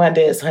 And I hope my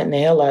dad's hunting the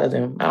hell out of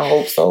them. I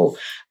hope so.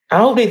 I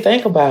hope they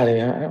think about it.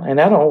 And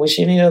I don't wish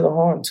any other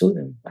harm to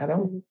them. I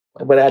don't.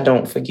 But I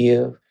don't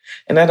forgive.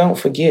 And I don't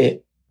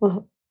forget.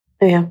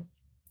 Yeah.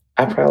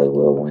 I probably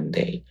will one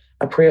day.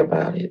 I pray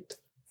about it.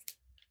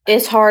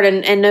 It's hard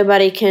and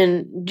nobody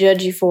can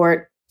judge you for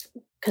it.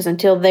 Because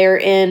until they're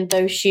in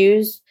those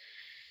shoes,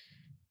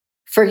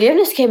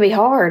 forgiveness can be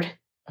hard.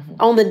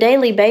 On the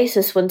daily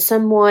basis when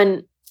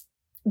someone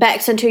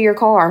backs into your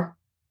car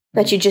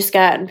that you just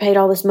got and paid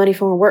all this money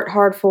for and worked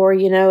hard for,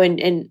 you know,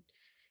 and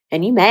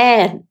you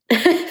mad.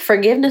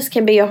 Forgiveness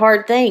can be a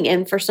hard thing.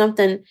 And for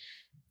something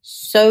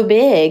so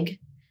big,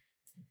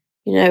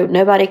 you know,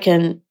 nobody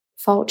can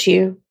fault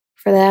you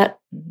for that.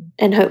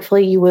 And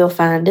hopefully you will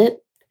find it.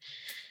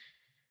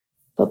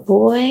 But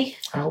boy,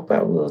 I hope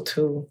I will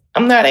too.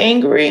 I'm not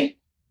angry.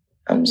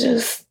 I'm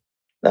just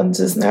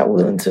not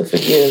willing to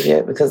forgive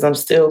yet because I'm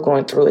still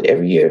going through it.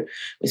 Every year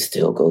we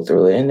still go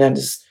through it. And I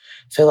just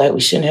feel like we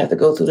shouldn't have to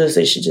go through this.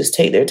 They should just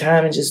take their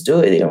time and just do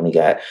it. They only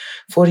got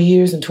 40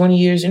 years and 20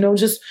 years, you know,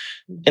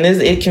 and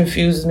it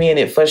confuses me and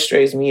it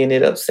frustrates me and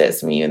it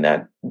upsets me.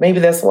 And maybe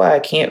that's why I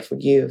can't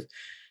forgive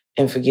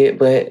and forget.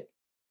 But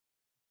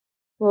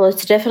well,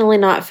 it's definitely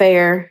not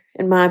fair,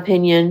 in my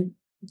opinion.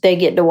 They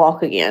get to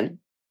walk again.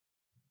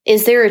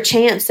 Is there a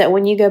chance that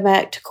when you go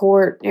back to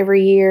court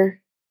every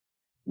year,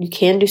 you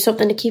can do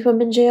something to keep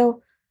them in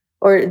jail?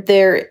 Or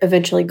they're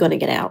eventually going to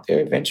get out? They're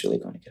eventually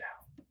going to get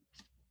out.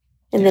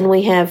 And then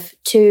we have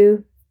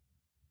 2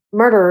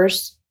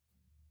 murderers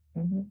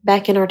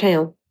back in our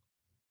town.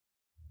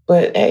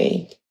 But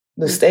hey,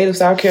 the state of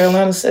South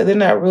Carolina said they're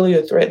not really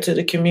a threat to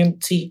the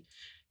community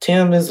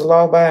Tim is a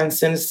law-abiding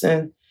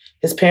citizen.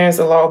 His parents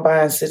are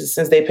law-abiding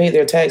citizens. They pay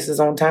their taxes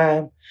on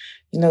time.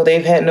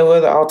 They've had no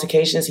other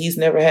altercations. He's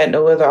never had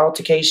no other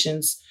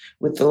altercations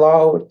with the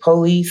law, with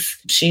police.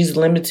 She's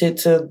limited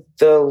to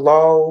the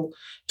law.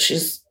 She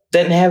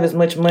doesn't have as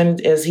much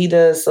money as he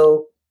does,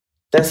 so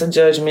that's a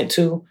judgment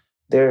too.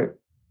 They're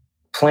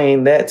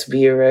playing that to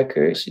be a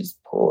record. She's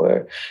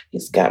poor.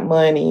 He's got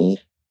money.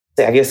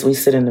 I guess we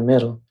sit in the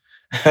middle.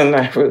 I'm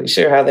not really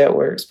sure how that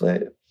works,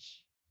 but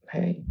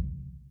hey.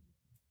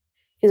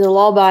 He's a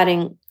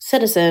law-abiding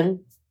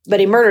citizen, but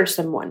he murdered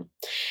someone.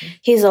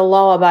 He's a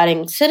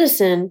law-abiding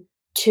citizen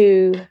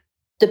to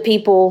the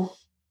people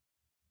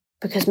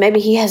because maybe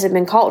he hasn't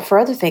been caught for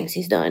other things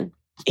he's done.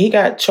 He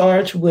got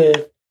charged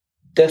with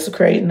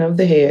desecrating of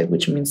the head,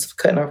 which means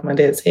cutting off my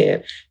dad's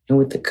head, and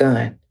with the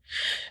gun.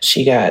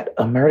 She got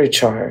a murder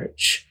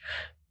charge.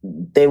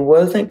 They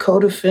wasn't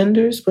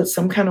co-defenders, but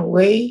some kind of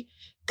way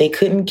they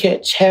couldn't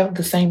have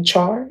the same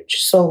charge.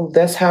 So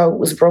that's how it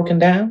was broken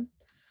down.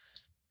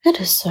 That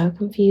is so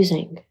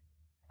confusing.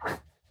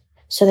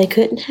 So they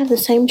couldn't have the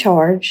same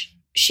charge.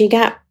 She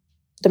got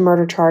the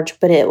murder charge,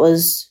 but it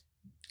was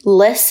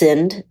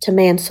lessened to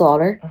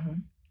manslaughter. Mm-hmm.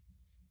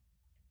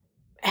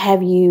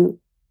 Have you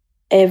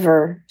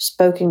ever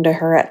spoken to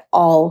her at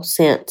all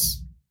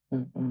since?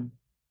 Mm-mm.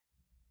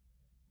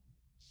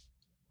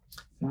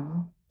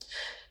 No.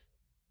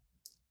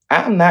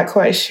 I'm not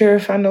quite sure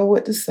if I know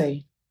what to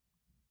say.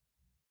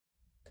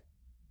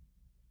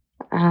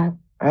 I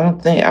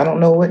don't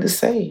know what to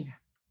say.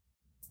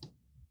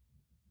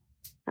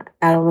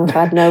 I don't know if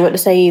I'd know what to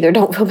say either.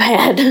 Don't feel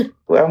bad.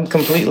 Well, I'm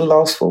completely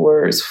lost for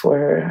words for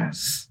her.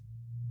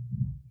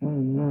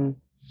 Mm-hmm.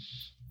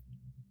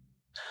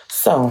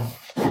 So,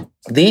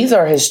 these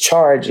are his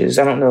charges.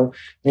 I don't know.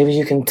 Maybe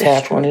you can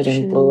tap on it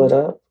and blow it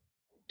up.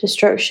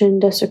 Destruction,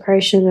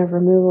 desecration of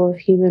removal of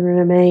human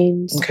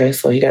remains. Okay,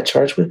 so he got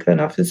charged with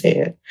cutting off his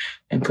head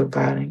and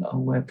providing a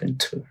weapon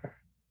to her.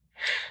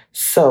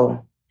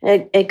 So,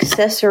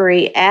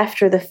 accessory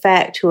after the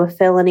fact to a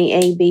felony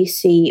A, B,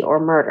 C, or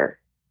murder.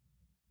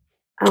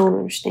 I don't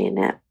understand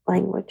that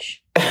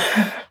language.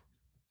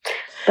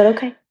 But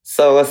okay.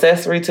 So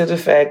accessory to the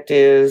fact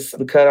is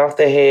we cut off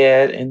the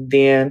head, and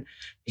then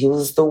he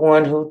was the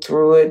one who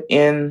threw it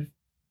in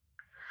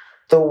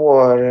the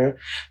water.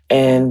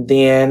 And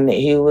then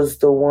he was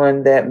the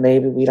one that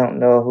maybe we don't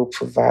know who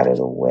provided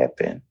a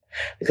weapon.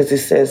 Because it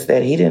says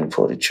that he didn't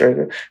pull the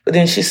trigger. But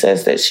then she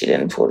says that she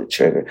didn't pull the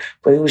trigger.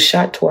 But he was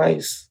shot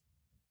twice.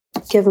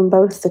 Give them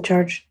both the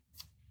charge.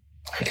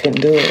 I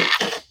couldn't do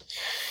it.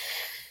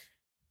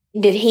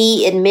 Did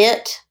he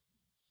admit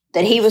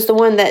that he was the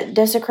one that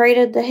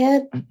desecrated the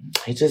head?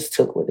 He just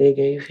took what they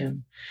gave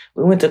him.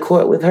 We went to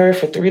court with her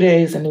for 3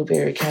 days in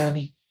Newberry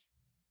County.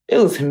 It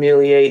was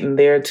humiliating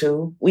there,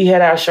 too. We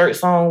had our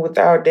shirts on with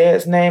our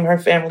dad's name. Her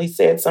family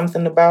said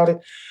something about it.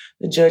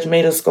 The judge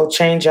made us go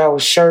change our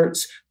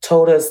shirts,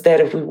 told us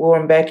that if we wore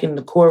them back in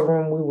the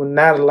courtroom, we were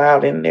not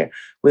allowed in there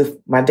with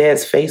my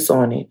dad's face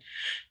on it.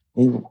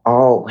 We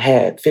all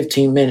had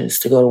 15 minutes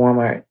to go to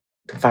Walmart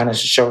to find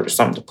us a shirt or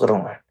something to put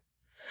on.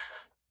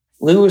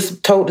 We were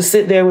told to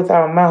sit there with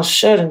our mouths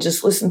shut and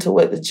just listen to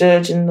what the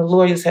judge and the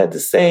lawyers had to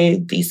say.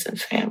 Decent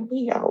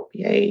family, y'all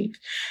behave.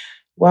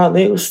 While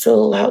they were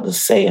still allowed to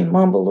say and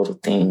mumble little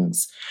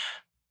things.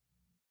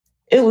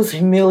 It was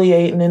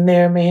humiliating in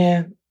there,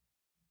 man.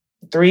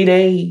 3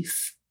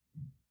 days.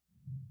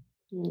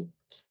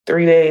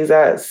 3 days.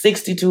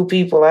 62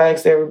 people. I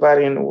asked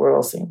everybody in the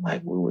world. Seemed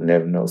like we would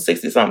never know.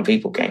 60-something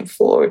people came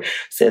forward,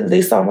 said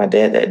they saw my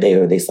dad that day,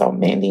 or they saw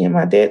Mandy and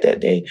my dad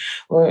that day,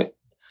 or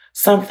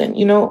something,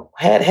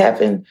 had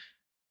happened.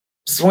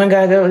 So one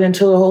guy got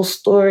into the whole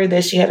story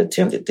that she had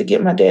attempted to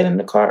get my dad in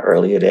the car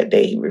earlier that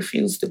day. He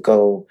refused to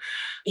go.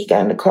 He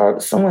got in the car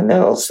with someone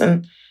else,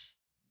 and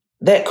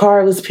that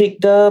car was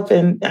picked up.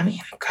 And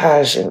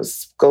gosh, it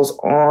goes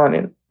on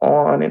and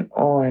on and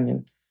on.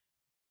 And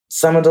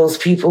some of those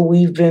people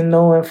we've been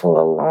knowing for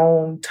a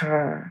long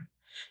time,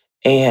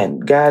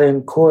 and got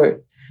in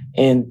court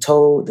and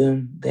told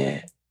them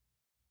that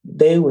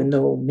they would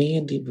know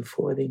Mandy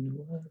before they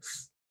knew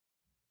us.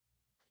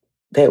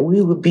 That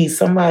we would be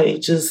somebody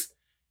just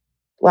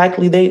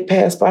likely they'd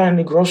pass by in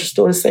the grocery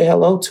store to say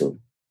hello to.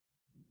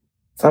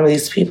 Some of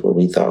these people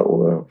we thought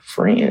were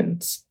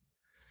friends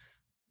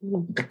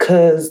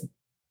because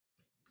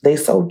they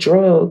sold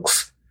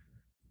drugs.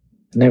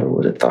 Never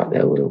would have thought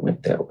that would have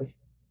went that way.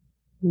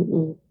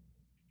 Mm-mm.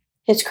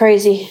 It's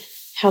crazy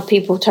how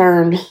people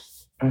turn.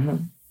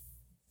 Mm-hmm.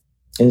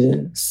 It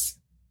is.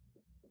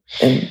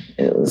 And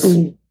it was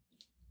an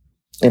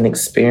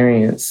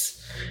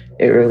experience.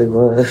 It really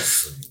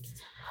was.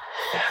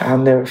 I'll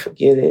never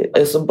forget it.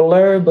 It's a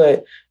blur,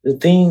 but the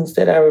things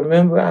that I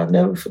remember, I'll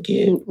never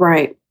forget.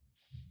 Right.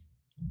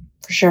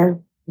 For sure.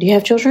 Do you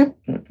have children?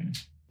 Mm-mm.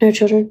 No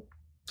children?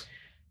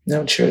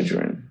 No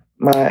children.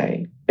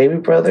 My baby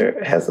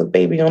brother has a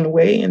baby on the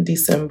way in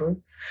December.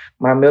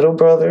 My middle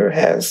brother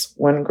has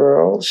one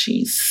girl.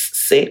 She's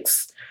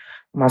 6.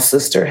 My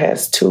sister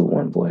has 2,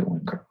 1 boy, 1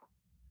 girl.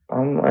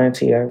 I'm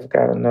auntie. I've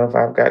got enough.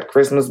 I've got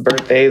Christmas,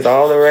 birthdays,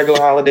 all the regular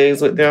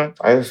holidays with them.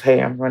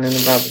 I'm running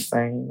about the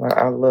same.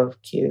 I love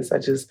kids. I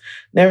just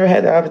never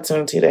had the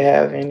opportunity to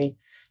have any.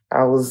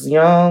 I was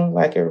young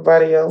like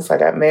everybody else. I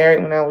got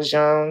married when I was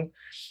young.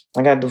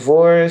 I got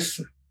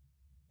divorced.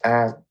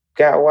 I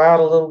got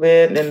wild a little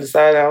bit and then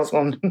decided I was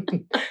going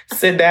to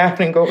sit down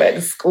and go back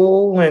to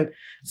school. And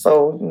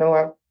so,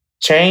 I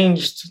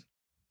changed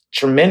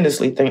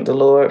tremendously, thank the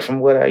Lord, from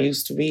what I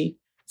used to be.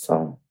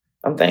 So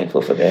I'm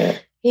thankful for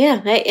that.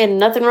 Yeah, and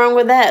nothing wrong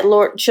with that.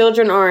 Lord,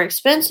 children are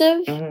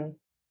expensive. Mm-hmm.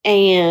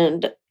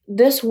 And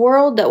this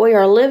world that we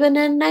are living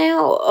in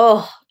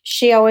now,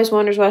 she always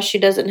wonders why she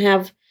doesn't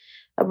have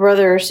a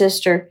brother or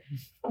sister.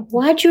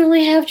 Why'd you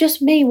only have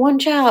just me, one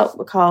child?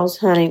 Because,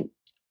 honey.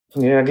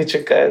 Yeah, get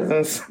your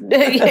cousins.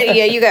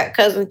 yeah, you got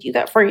cousins, you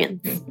got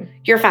friends.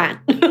 You're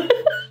fine. I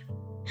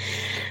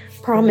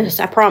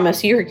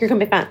promise, you're going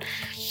to be fine.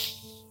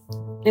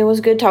 It was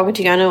good talking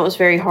to you. I know it was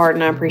very hard,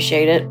 and I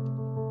appreciate it.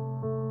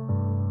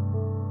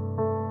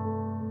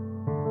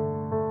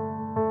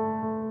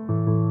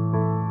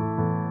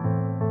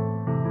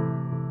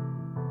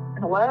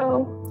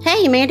 Hello.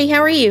 Hey, Mandy,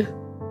 how are you?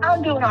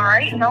 I'm doing all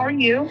right. How are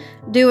you?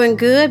 Doing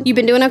good. You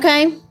been doing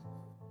okay?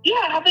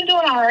 Yeah, I've been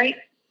doing all right.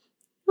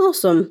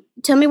 Awesome.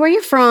 Tell me where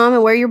you're from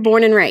and where you're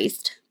born and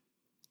raised.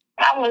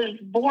 I was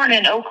born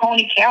in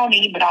Oconee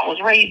County, but I was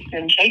raised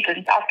in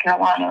Chapin, South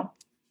Carolina.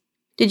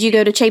 Did you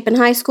go to Chapin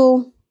High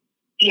School?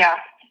 Yeah.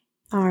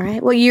 All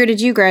right. What year did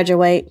you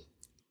graduate?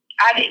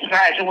 I didn't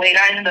graduate.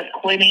 I ended up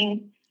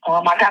quitting.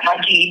 I got my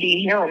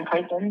GED here in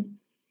prison.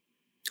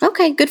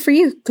 Okay, good for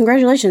you.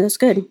 Congratulations. That's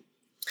good.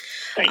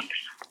 Thanks.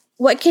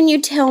 What can you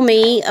tell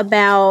me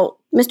about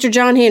Mr.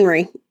 John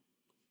Henry?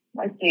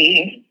 Let's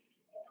see.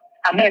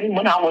 I met him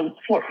when I was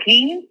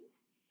 14.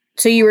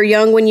 So you were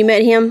young when you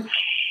met him?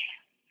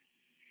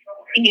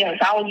 Yes,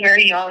 I was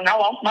very young. I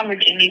lost my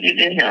virginity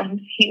to him.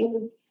 He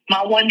was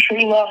my one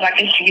true love, I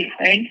guess you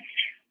could say.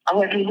 I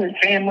lived with his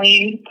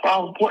family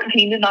from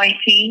 14 to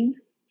 19.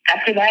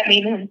 After that,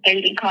 me and him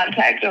stayed in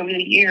contact over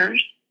the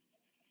years.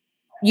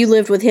 You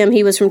lived with him.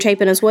 He was from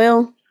Chapin as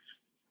well?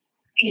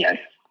 Yes.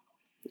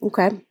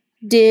 Okay.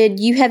 Did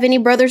you have any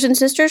brothers and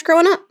sisters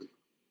growing up?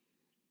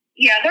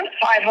 Yeah, there's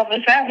 5 of us.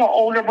 I have an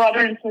older brother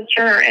and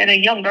sister and a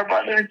younger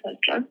brother and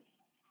sister.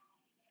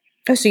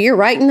 Oh, so you're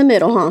right in the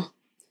middle, huh?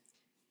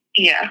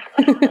 Yeah.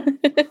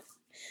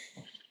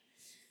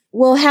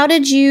 Well, how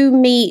did you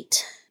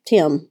meet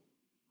Tim?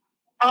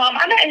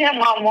 I met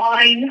him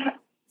online,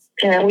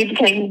 and we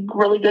became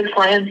really good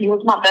friends. He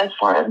was my best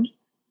friend.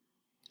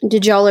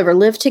 Did y'all ever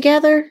live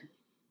together?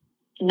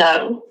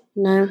 No.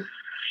 No.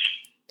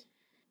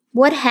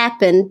 What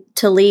happened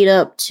to lead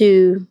up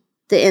to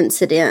the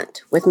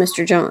incident with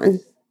Mr. John?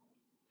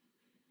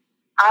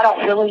 I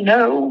don't really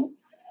know.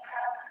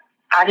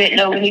 I didn't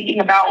know anything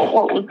about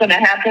what was going to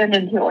happen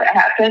until it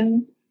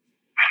happened.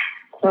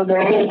 So there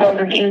really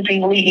wasn't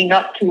anything leading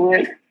up to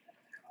it.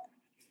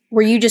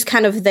 Were you just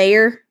kind of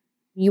there?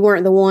 You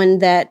weren't the one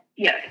that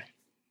Yes.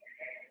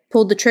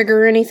 pulled the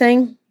trigger or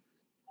anything?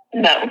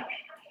 No,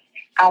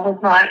 I was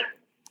not.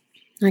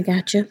 I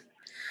gotcha.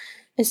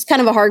 It's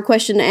kind of a hard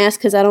question to ask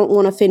because I don't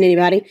want to offend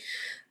anybody.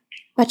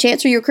 By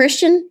chance, are you a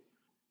Christian?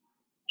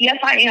 Yes,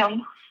 I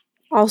am.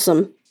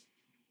 Awesome.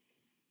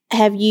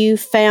 Have you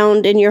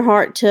found in your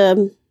heart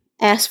to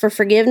ask for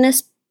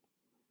forgiveness?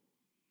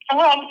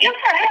 Yes,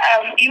 I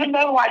have. Even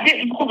though I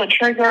didn't pull the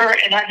trigger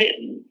and I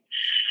didn't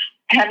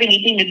have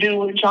anything to do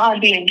with John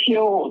being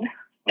killed,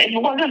 if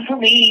it wasn't for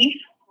me,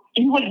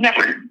 he would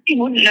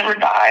never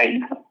died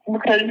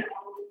because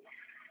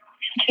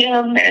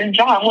Tim and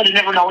John would have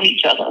never known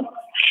each other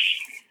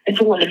if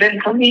it would have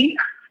been for me.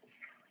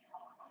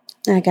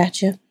 I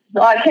gotcha.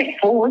 So I take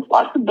full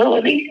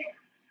responsibility.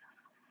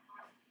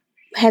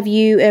 Have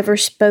you ever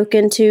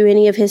spoken to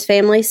any of his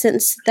family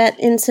since that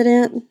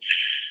incident?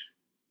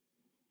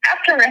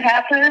 After it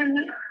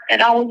happened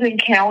and I was in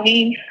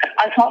county,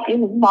 I talked to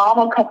his mom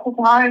a couple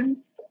times,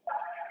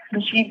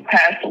 but she's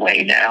passed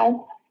away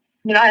now.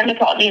 And I haven't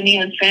talked to any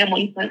of his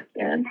family since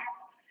then.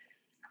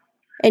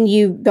 And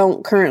you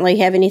don't currently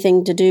have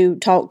anything to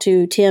talk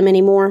to Tim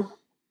anymore?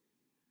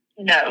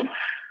 No,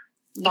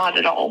 not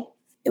at all.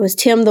 Was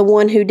Tim the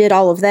one who did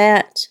all of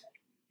that?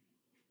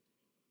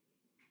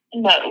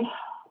 No.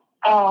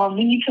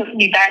 He took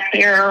me back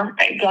there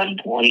at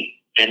gunpoint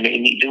and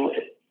made me do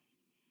it.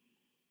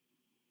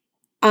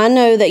 I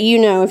know that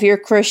if you're a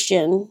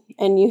Christian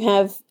and you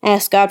have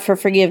asked God for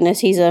forgiveness,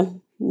 he's a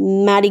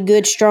mighty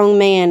good, strong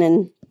man,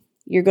 and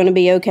you're going to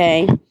be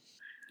okay.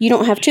 You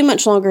don't have too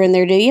much longer in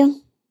there, do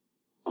you?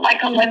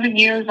 Like 11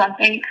 years, I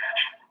think.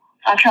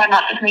 I try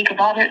not to think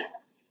about it.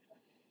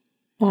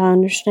 I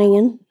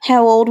understand.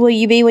 How old will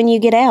you be when you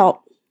get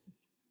out?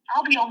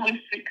 I'll be almost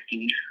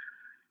 60.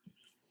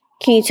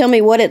 Can you tell me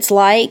what it's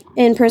like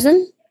in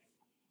prison?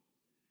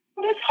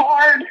 It's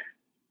hard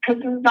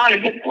because it's not a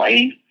good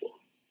place.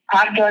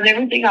 I've done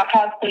everything I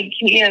possibly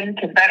can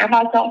to better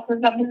myself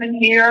since I've been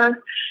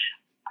here.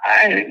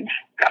 I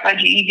got my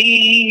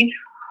GED.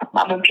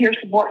 I'm a peer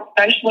support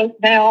specialist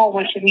now,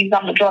 which means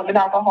I'm a drug and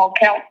alcohol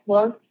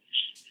counselor.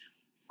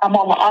 I'm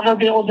on the honor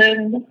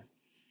building.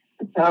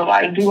 So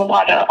I do a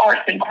lot of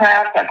arts and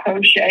crafts. I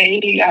crochet.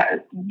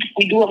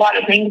 We do a lot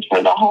of things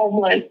for the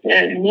homeless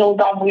and Meals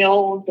on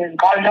Wheels and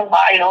Garden of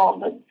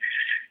Lion and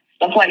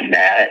stuff like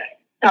that.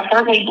 I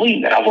firmly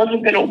believe that I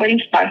wasn't going to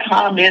waste my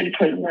time in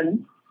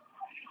prison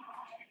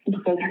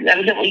because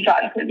evidently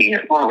God put me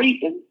here for a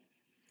reason.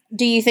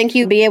 Do you think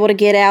you'd be able to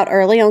get out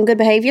early on good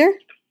behavior?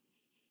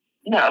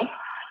 No,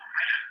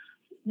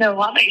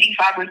 I'm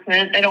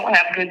 85%. They don't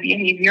have good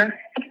behavior.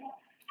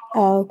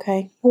 Oh,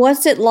 okay.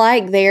 What's it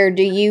like there?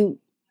 Do you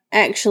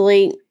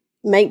actually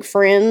make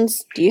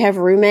friends? Do you have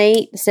a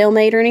roommate, a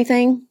cellmate, or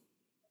anything?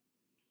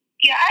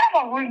 Yeah, I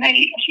have a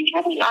roommate. She's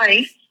really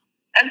nice.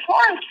 As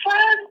far as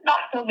friends,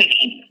 not so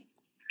many.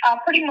 I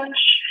pretty much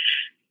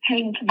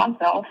hang to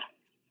myself.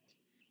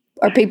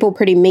 Are people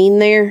pretty mean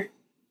there?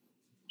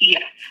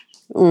 Yes.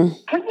 Prison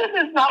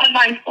is not a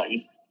nice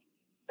place.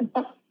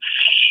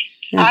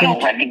 I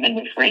don't recommend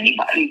it for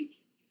anybody.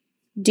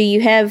 Do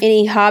you have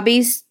any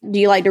hobbies? Do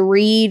you like to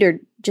read or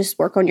just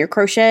work on your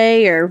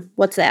crochet or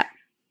what's that?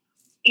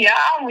 Yeah,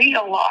 I read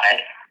a lot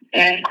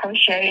and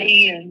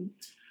crochet and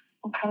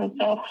all kind of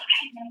stuff.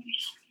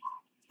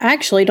 I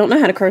actually don't know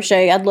how to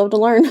crochet. I'd love to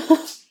learn.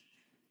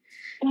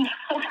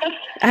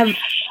 I've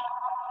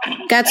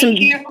got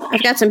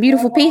some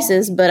beautiful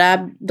pieces, but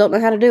I don't know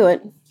how to do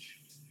it.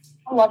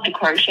 I love to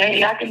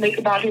crochet. I can make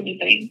about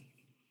anything.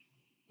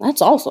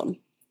 That's awesome.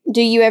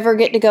 Do you ever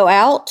get to go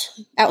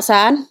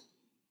outside?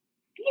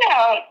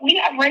 Yeah, we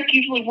have rec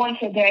usually once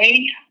a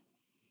day.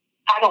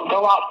 I don't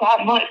go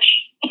outside much.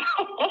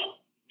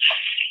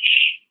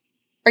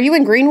 Are you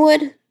in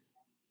Greenwood?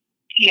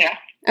 Yeah.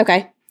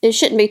 Okay. It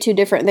shouldn't be too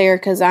different there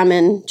because I'm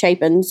in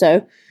Chapin,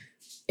 so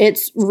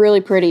it's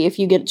really pretty if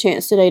you get a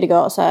chance today to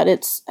go outside.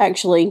 It's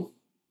actually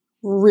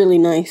really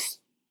nice.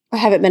 I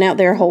haven't been out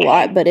there a whole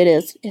lot, but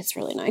it's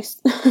really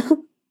nice.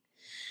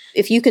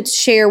 If you could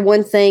share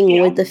one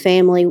thing with the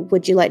family,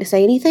 would you like to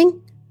say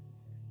anything?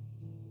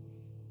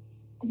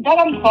 But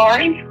I'm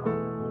sorry.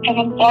 And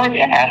I'm sorry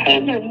it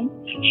happened. And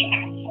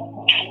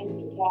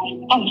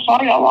I'm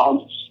sorry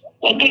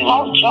they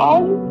lost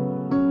John.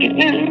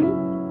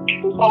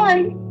 I'm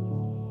sorry.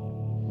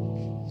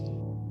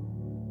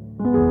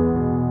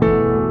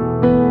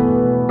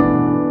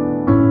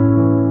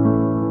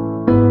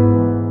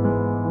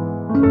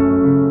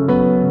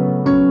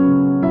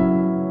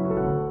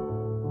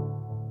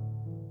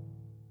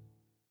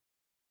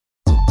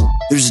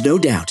 There's no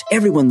doubt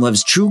everyone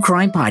loves true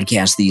crime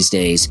podcasts these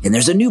days, and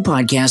there's a new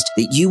podcast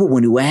that you will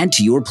want to add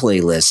to your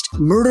playlist,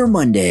 Murder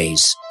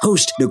Mondays.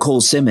 Host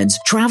Nicole Simmons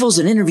travels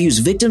and interviews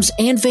victims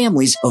and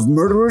families of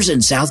murderers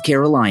in South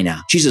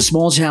Carolina. She's a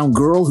small-town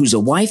girl who's a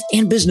wife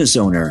and business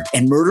owner,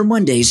 and Murder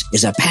Mondays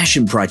is a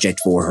passion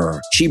project for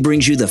her. She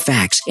brings you the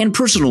facts and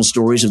personal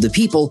stories of the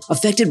people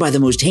affected by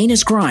the most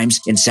heinous crimes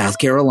in South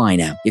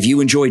Carolina. If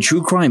you enjoy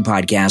true crime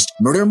podcast,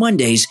 Murder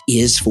Mondays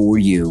is for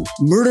you.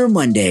 Murder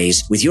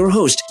Mondays with your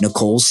host,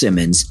 Nicole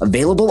Simmons.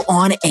 Available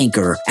on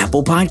Anchor,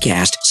 Apple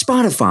Podcast,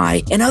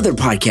 Spotify, and other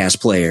podcast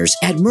players.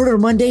 Add Murder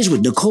Mondays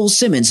with Nicole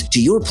Simmons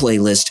to your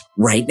playlist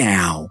right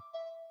now.